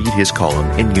or read his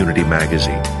column in Unity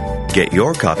Magazine. Get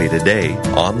your copy today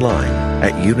online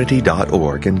at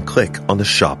unity.org and click on the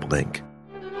shop link.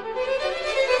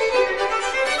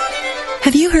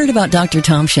 Have you heard about Dr.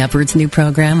 Tom Shepard's new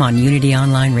program on Unity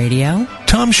Online Radio?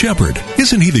 Tom Shepard,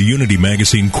 isn't he the Unity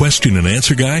Magazine question and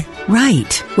answer guy?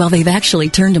 Right. Well, they've actually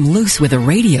turned him loose with a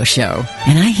radio show,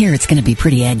 and I hear it's going to be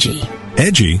pretty edgy.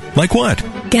 Edgy? Like what?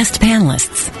 Guest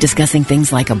panelists discussing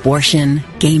things like abortion,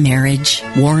 gay marriage,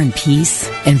 war and peace,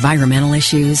 environmental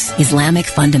issues, Islamic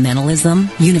fundamentalism,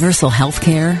 universal health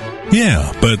care.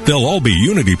 Yeah, but they'll all be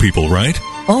Unity people, right?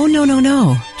 Oh,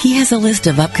 no. He has a list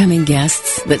of upcoming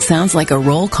guests that sounds like a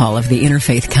roll call of the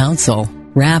Interfaith Council.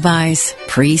 Rabbis,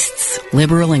 priests,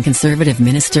 liberal and conservative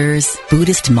ministers,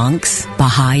 Buddhist monks,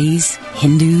 Baha'is,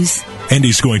 Hindus. And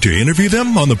he's going to interview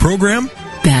them on the program?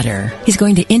 Better. He's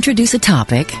going to introduce a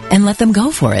topic and let them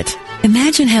go for it.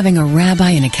 Imagine having a rabbi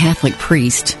and a Catholic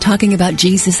priest talking about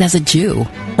Jesus as a Jew,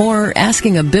 or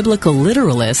asking a biblical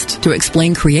literalist to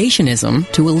explain creationism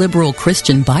to a liberal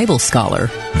Christian Bible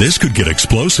scholar. This could get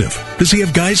explosive. Does he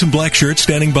have guys in black shirts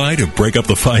standing by to break up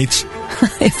the fights?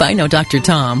 If I know Dr.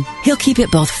 Tom, he'll keep it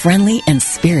both friendly and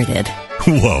spirited.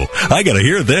 Whoa, I gotta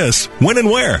hear this. When and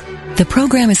where? The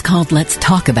program is called Let's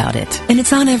Talk About It, and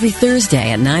it's on every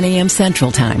Thursday at 9 a.m.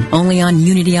 Central Time, only on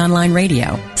Unity Online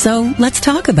Radio. So let's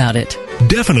talk about it.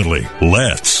 Definitely,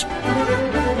 let's.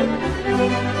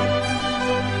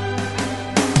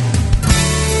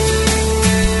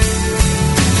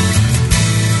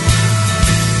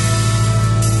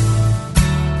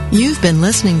 You've been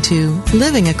listening to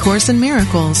Living A Course in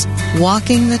Miracles,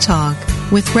 Walking the Talk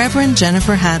with Reverend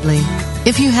Jennifer Hadley.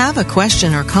 If you have a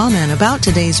question or comment about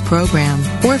today's program,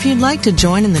 or if you'd like to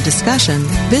join in the discussion,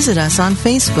 visit us on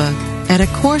Facebook at A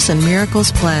Course in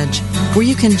Miracles Pledge, where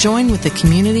you can join with the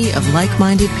community of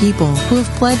like-minded people who have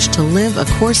pledged to live A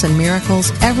Course in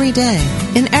Miracles every day,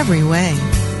 in every way.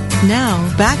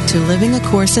 Now, back to Living A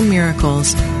Course in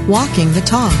Miracles, Walking the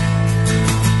Talk.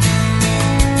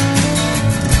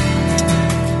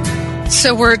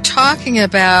 So we're talking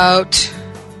about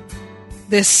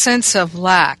this sense of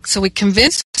lack. So we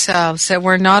convince ourselves that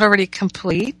we're not already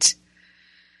complete,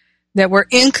 that we're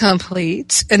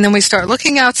incomplete, and then we start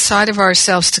looking outside of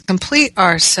ourselves to complete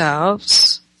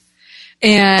ourselves,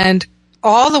 and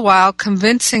all the while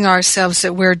convincing ourselves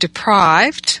that we're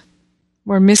deprived,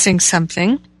 we're missing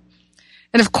something.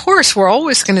 And of course, we're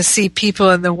always going to see people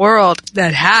in the world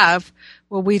that have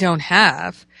what we don't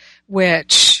have,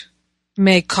 which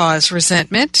may cause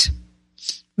resentment,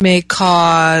 may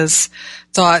cause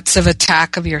thoughts of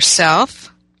attack of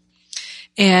yourself.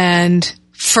 And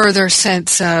further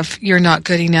sense of you're not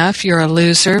good enough, you're a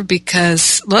loser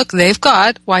because, look, they've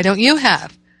got, why don't you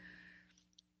have?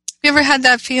 You ever had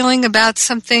that feeling about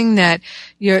something that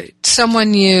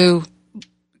someone you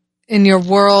in your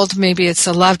world, maybe it's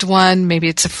a loved one, maybe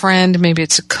it's a friend, maybe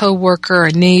it's a coworker,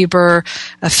 a neighbor,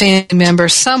 a family member,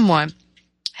 someone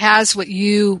has what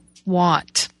you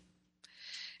want.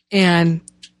 And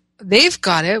they've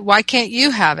got it, why can't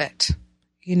you have it?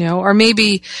 Or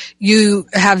maybe you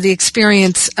have the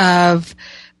experience of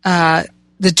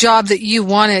the job that you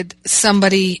wanted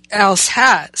somebody else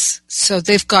has, so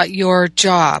they've got your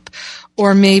job.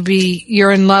 Or maybe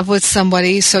you're in love with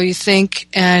somebody, so you think,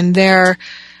 and they're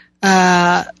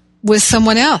with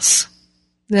someone else,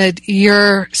 that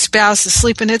your spouse is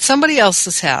sleeping at somebody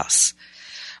else's house,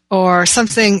 or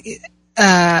something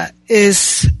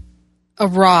is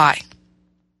awry,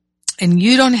 and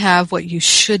you don't have what you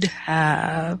should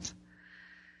have.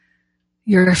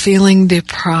 You're feeling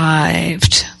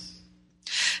deprived.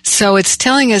 So it's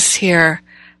telling us here,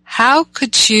 how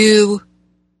could you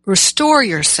restore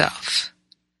yourself?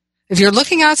 If you're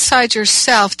looking outside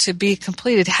yourself to be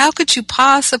completed, how could you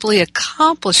possibly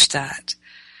accomplish that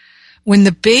when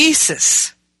the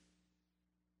basis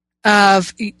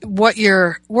of what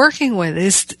you're working with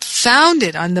is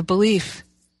founded on the belief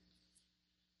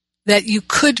that you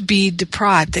could be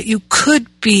deprived,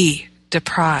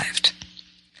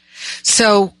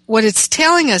 So what it's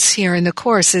telling us here in the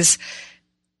Course is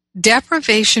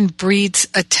deprivation breeds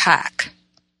attack.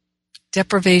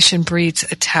 Deprivation breeds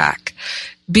attack,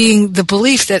 being the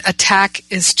belief that attack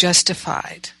is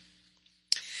justified.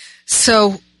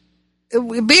 So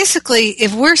basically,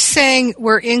 if we're saying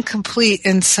we're incomplete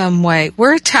in some way,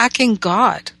 we're attacking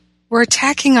God. We're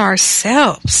attacking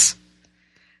ourselves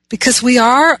because we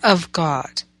are of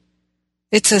God.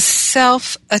 It's a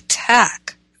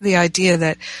self-attack, the idea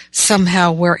that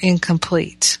somehow we're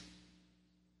incomplete.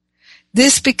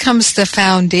 This becomes the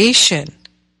foundation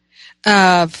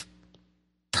of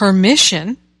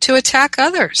permission to attack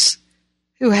others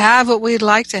who have what we'd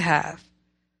like to have.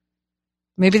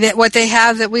 Maybe that what they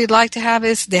have that we'd like to have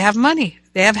is they have money,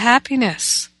 they have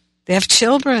happiness, they have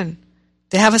children,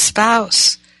 they have a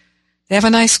spouse, they have a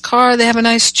nice car, they have a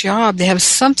nice job, they have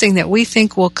something that we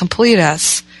think will complete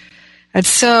us. And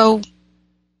so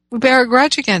we bear a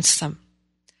grudge against them.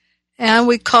 And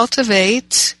we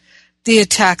cultivate the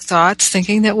attack thoughts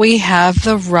thinking that we have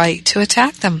the right to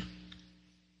attack them.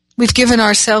 We've given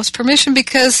ourselves permission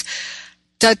because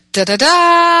we're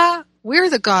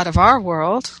the God of our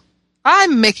world.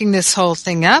 I'm making this whole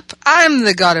thing up. I'm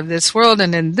the God of this world,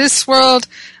 and in this world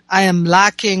I am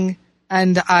lacking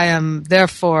and I am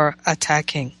therefore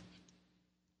attacking.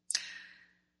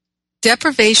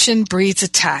 Deprivation breeds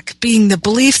attack, being the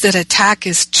belief that attack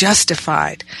is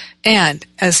justified. And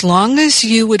as long as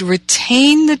you would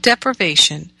retain the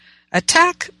deprivation,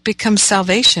 attack becomes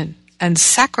salvation and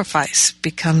sacrifice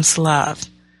becomes love.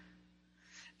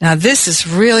 Now this is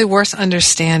really worth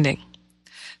understanding.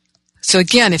 So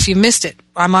again, if you missed it,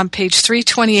 I'm on page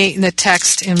 328 in the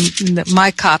text in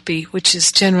my copy, which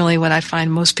is generally what I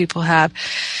find most people have.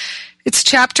 It's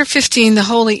chapter 15, the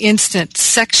Holy Instant,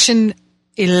 section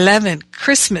 11,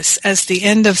 Christmas as the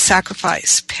end of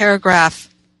sacrifice, paragraph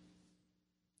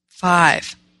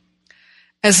 5.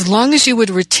 As long as you would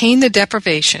retain the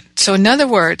deprivation. So in other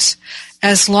words,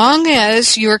 as long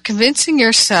as you're convincing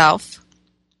yourself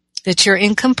that you're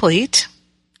incomplete,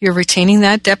 you're retaining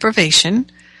that deprivation,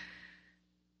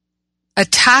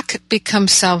 attack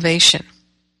becomes salvation,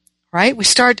 right? We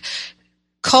start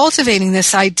cultivating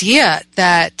this idea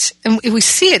that, and we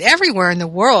see it everywhere in the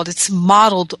world, it's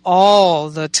modeled all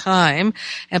the time,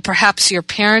 and perhaps your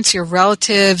parents, your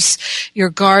relatives, your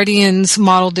guardians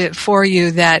modeled it for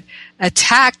you, that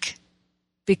attack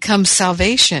becomes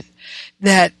salvation,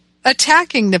 that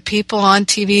attacking the people on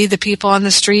TV, the people on the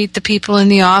street, the people in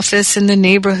the office, in the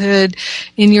neighborhood,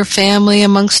 in your family,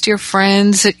 amongst your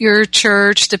friends, at your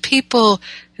church, the people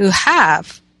who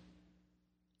have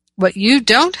what you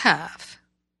don't have,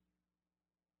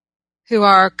 who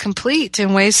are complete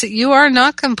in ways that you are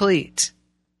not complete.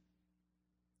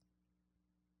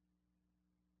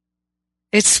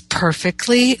 It's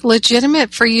perfectly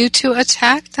legitimate for you to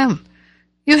attack them.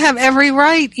 You have every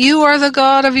right. You are the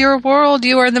God of your world.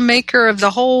 You are the maker of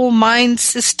the whole mind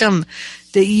system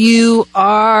that you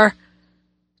are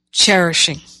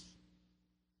cherishing.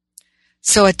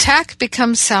 So attack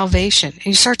becomes salvation. And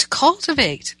you start to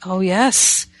cultivate. Oh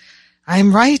yes,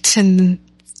 I'm right and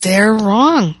they're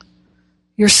wrong.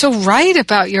 You're so right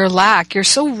about your lack. You're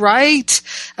so right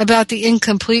about the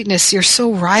incompleteness. You're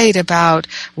so right about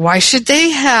why should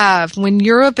they have when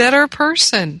you're a better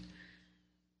person?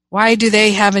 Why do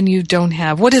they have and you don't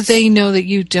have? What do they know that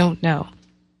you don't know?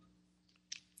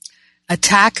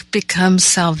 Attack becomes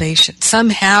salvation.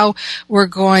 Somehow we're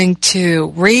going to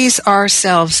raise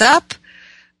ourselves up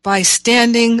by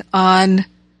standing on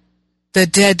the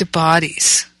dead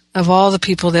bodies of all the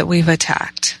people that we've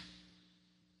attacked.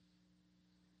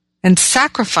 And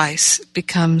sacrifice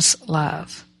becomes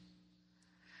love.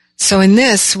 So in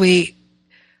this, we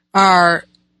are,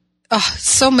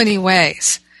 so many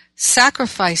ways,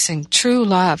 sacrificing true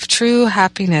love, true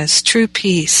happiness, true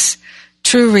peace,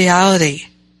 true reality.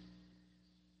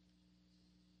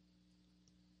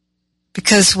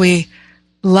 Because we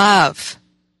love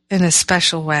in a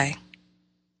special way.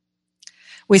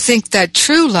 We think that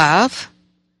true love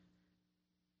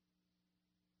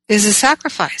is a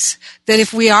sacrifice. That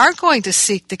if we are going to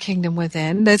seek the kingdom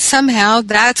within, that somehow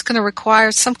that's going to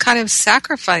require some kind of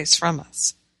sacrifice from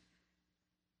us.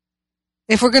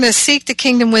 If we're going to seek the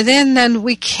kingdom within, then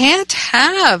we can't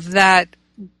have that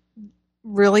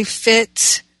really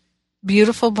fit,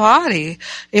 beautiful body.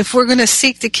 If we're going to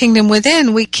seek the kingdom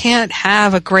within, we can't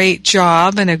have a great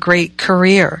job and a great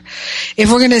career.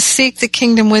 If we're going to seek the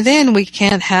kingdom within, we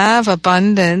can't have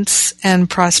abundance and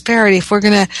prosperity. If we're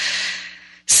going to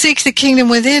seek the kingdom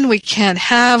within, we can't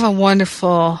have a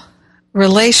wonderful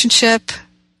relationship,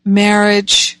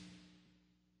 marriage.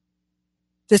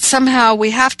 That somehow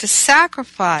we have to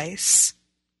sacrifice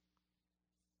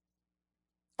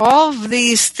all of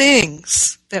these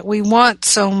things that we want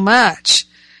so much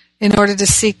in order to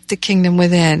seek the kingdom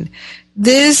within.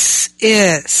 This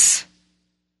is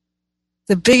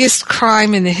the biggest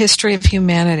crime in the history of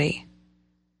humanity.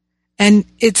 And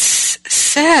it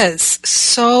says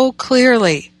so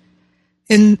clearly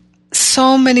in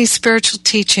so many spiritual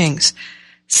teachings,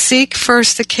 seek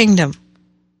first the kingdom,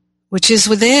 which is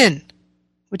within,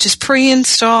 which is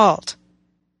pre-installed,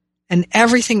 and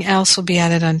everything else will be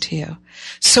added unto you.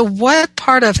 So what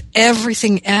part of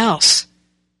everything else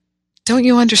don't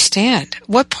you understand?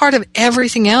 What part of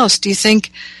everything else do you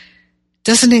think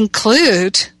doesn't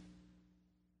include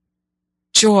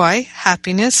joy,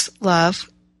 happiness, love,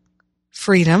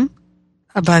 freedom,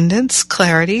 abundance,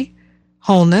 clarity,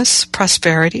 wholeness,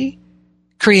 prosperity,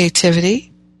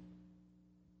 creativity,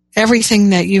 everything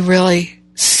that you really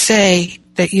say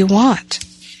that you want?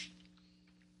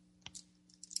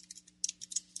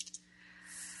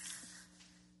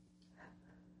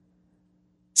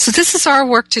 So this is our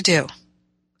work to do,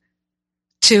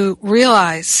 to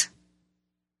realize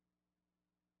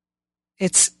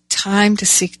it's time to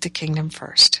seek the kingdom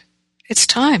first. It's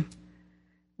time.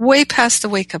 Way past the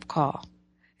wake-up call.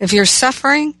 If you're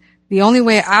suffering, the only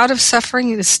way out of suffering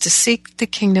is to seek the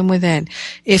kingdom within.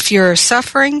 If you're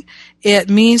suffering, it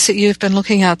means that you've been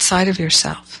looking outside of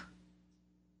yourself.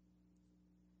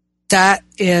 That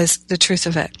is the truth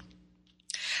of it.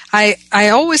 I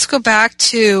always go back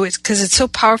to, because it's so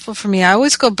powerful for me, I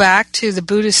always go back to the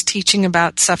Buddhist teaching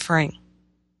about suffering.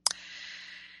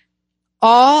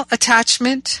 All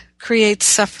attachment creates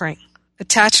suffering.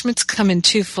 Attachments come in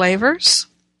two flavors,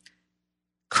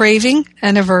 craving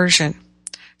and aversion.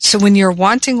 So when you're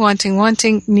wanting,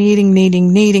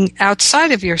 needing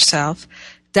outside of yourself,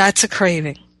 that's a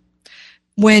craving.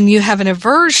 When you have an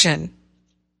aversion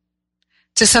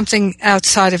to something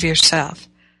outside of yourself,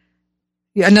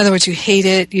 in other words, you hate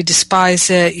it, you despise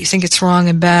it, you think it's wrong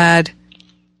and bad,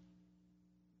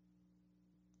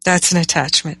 that's an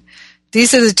attachment.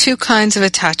 These are the two kinds of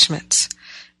attachments.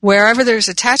 Wherever there's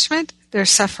attachment, there's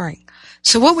suffering.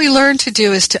 So what we learn to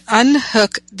do is to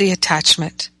unhook the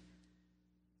attachment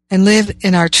and live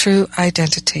in our true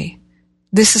identity.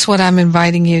 This is what I'm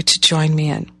inviting you to join me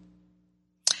in.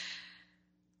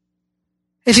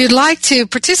 If you'd like to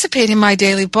participate in my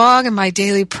daily blog and my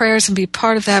daily prayers and be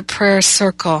part of that prayer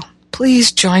circle,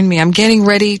 please join me. I'm getting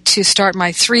ready to start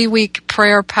my 3-week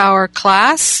prayer power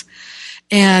class.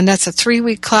 And that's a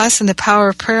 3-week class in the power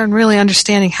of prayer and really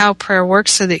understanding how prayer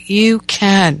works so that you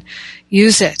can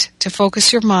use it to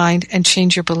focus your mind and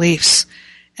change your beliefs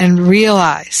and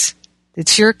realize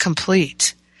that you're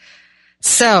complete.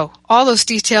 So all those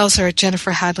details are at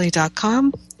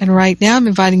jenniferhadley.com. And right now I'm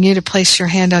inviting you to place your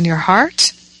hand on your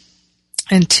heart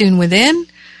and tune within.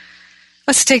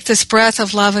 Let's take this breath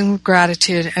of love and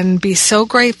gratitude and be so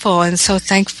grateful and so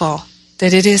thankful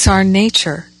that it is our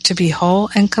nature to be whole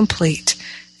and complete.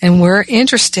 And we're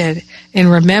interested in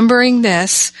remembering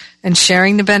this and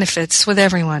sharing the benefits with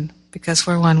everyone because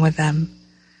we're one with them.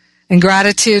 In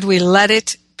gratitude, we let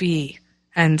it be.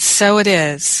 And so it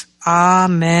is.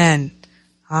 Amen.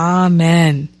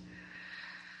 Amen.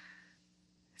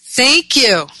 Thank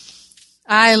you.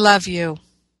 I love you.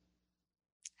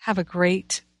 Have a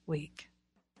great week.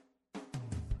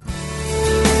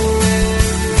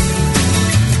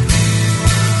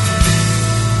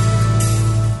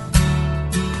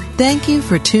 Thank you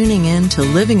for tuning in to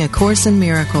Living A Course in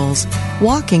Miracles,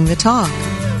 Walking the Talk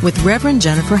with Reverend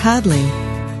Jennifer Hadley.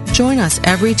 Join us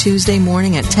every Tuesday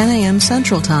morning at 10 a.m.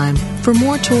 Central Time for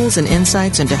more tools and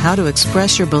insights into how to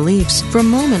express your beliefs from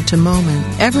moment to moment,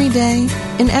 every day,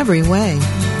 in every way.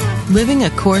 Living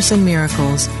A Course in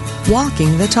Miracles,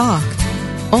 Walking the Talk.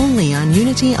 Only on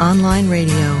Unity Online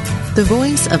Radio, the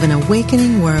voice of an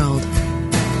awakening world.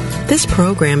 This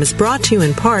program is brought to you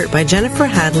in part by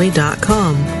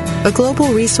JenniferHadley.com, a global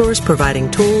resource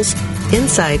providing tools,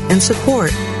 insight, and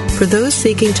support for those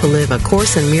seeking to live A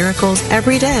Course in Miracles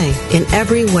every day, in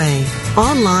every way.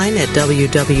 Online at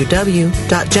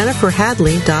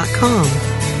www.jenniferhadley.com.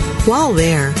 While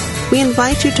there, we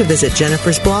invite you to visit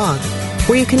Jennifer's blog,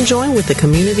 where you can join with the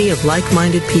community of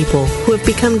like-minded people who have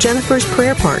become Jennifer's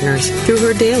prayer partners through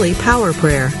her daily power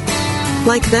prayer.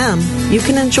 Like them, you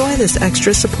can enjoy this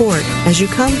extra support as you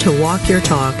come to walk your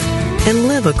talk and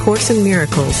live A Course in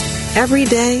Miracles every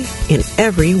day in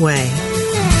every way.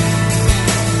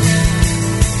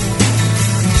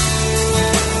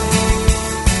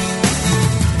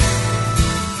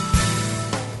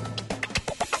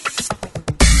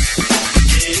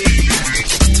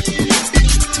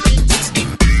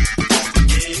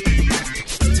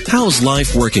 How's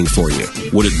life working for you?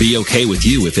 Would it be okay with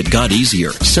you if it got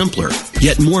easier, simpler,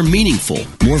 yet more meaningful,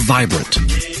 more vibrant?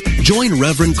 Join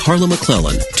Reverend Carla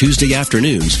McClellan Tuesday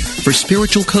afternoons for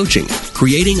spiritual coaching,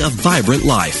 creating a vibrant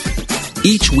life.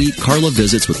 Each week, Carla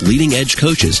visits with leading-edge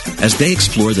coaches as they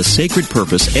explore the sacred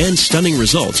purpose and stunning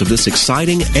results of this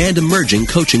exciting and emerging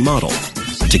coaching model.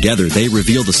 Together, they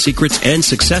reveal the secrets and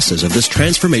successes of this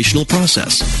transformational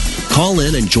process. Call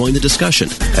in and join the discussion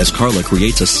as Carla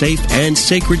creates a safe and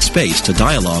sacred space to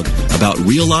dialogue about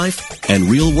real life and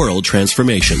real-world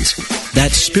transformations.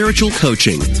 That's spiritual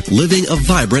coaching, living a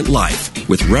vibrant life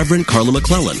with Reverend Carla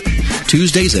McClellan.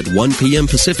 Tuesdays at 1 p.m.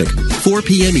 Pacific, 4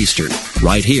 p.m. Eastern,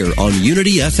 right here on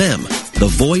Unity FM, the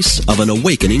voice of an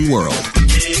awakening world.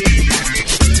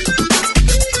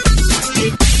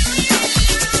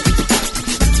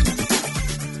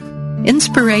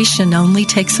 Inspiration only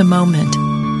takes a moment.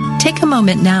 Take a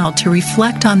moment now to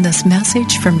reflect on this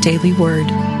message from Daily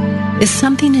Word. Is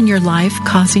something in your life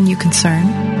causing you concern?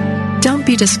 Don't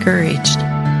be discouraged.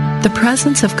 The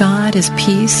presence of God is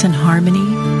peace and harmony,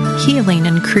 healing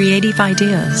and creative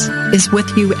ideas, is with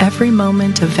you every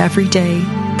moment of every day,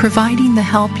 providing the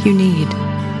help you need.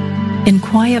 In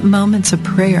quiet moments of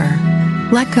prayer,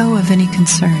 let go of any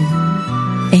concern.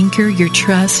 Anchor your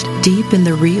trust deep in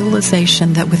the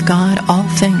realization that with God all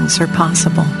things are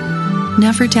possible.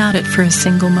 Never doubt it for a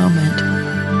single moment.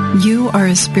 You are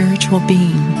a spiritual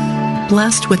being,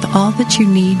 blessed with all that you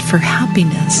need for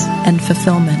happiness and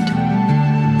fulfillment.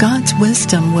 God's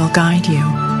wisdom will guide you.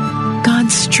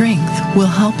 God's strength will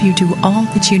help you do all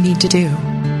that you need to do.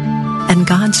 And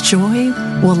God's joy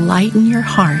will lighten your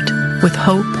heart with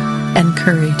hope and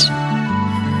courage.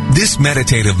 This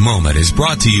meditative moment is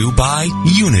brought to you by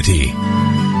Unity.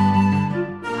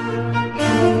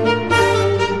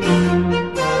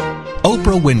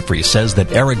 Oprah Winfrey says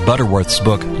that Eric Butterworth's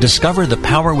book, Discover the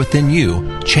Power Within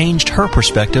You, changed her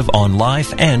perspective on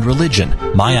life and religion.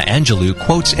 Maya Angelou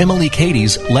quotes Emily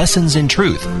Cady's Lessons in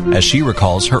Truth as she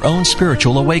recalls her own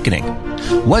spiritual awakening.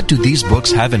 What do these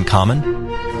books have in common?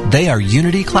 They are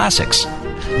Unity classics.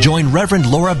 Join Reverend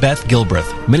Laura Beth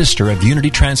Gilbreth, Minister of Unity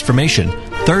Transformation,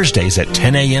 Thursdays at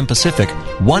 10 a.m. Pacific,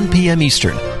 1 p.m.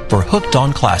 Eastern, for Hooked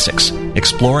on Classics,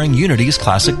 exploring Unity's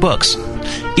classic books.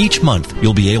 Each month,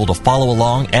 you'll be able to follow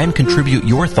along and contribute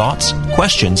your thoughts,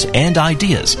 questions, and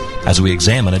ideas as we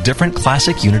examine a different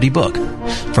classic Unity book.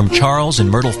 From Charles and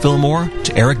Myrtle Fillmore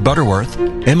to Eric Butterworth,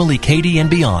 Emily Cady, and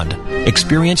beyond,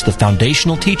 experience the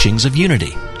foundational teachings of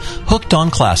Unity. Hooked on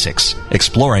Classics,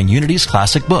 exploring Unity's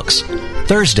classic books.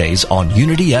 Thursdays on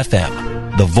Unity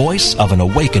FM, the voice of an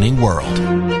awakening world.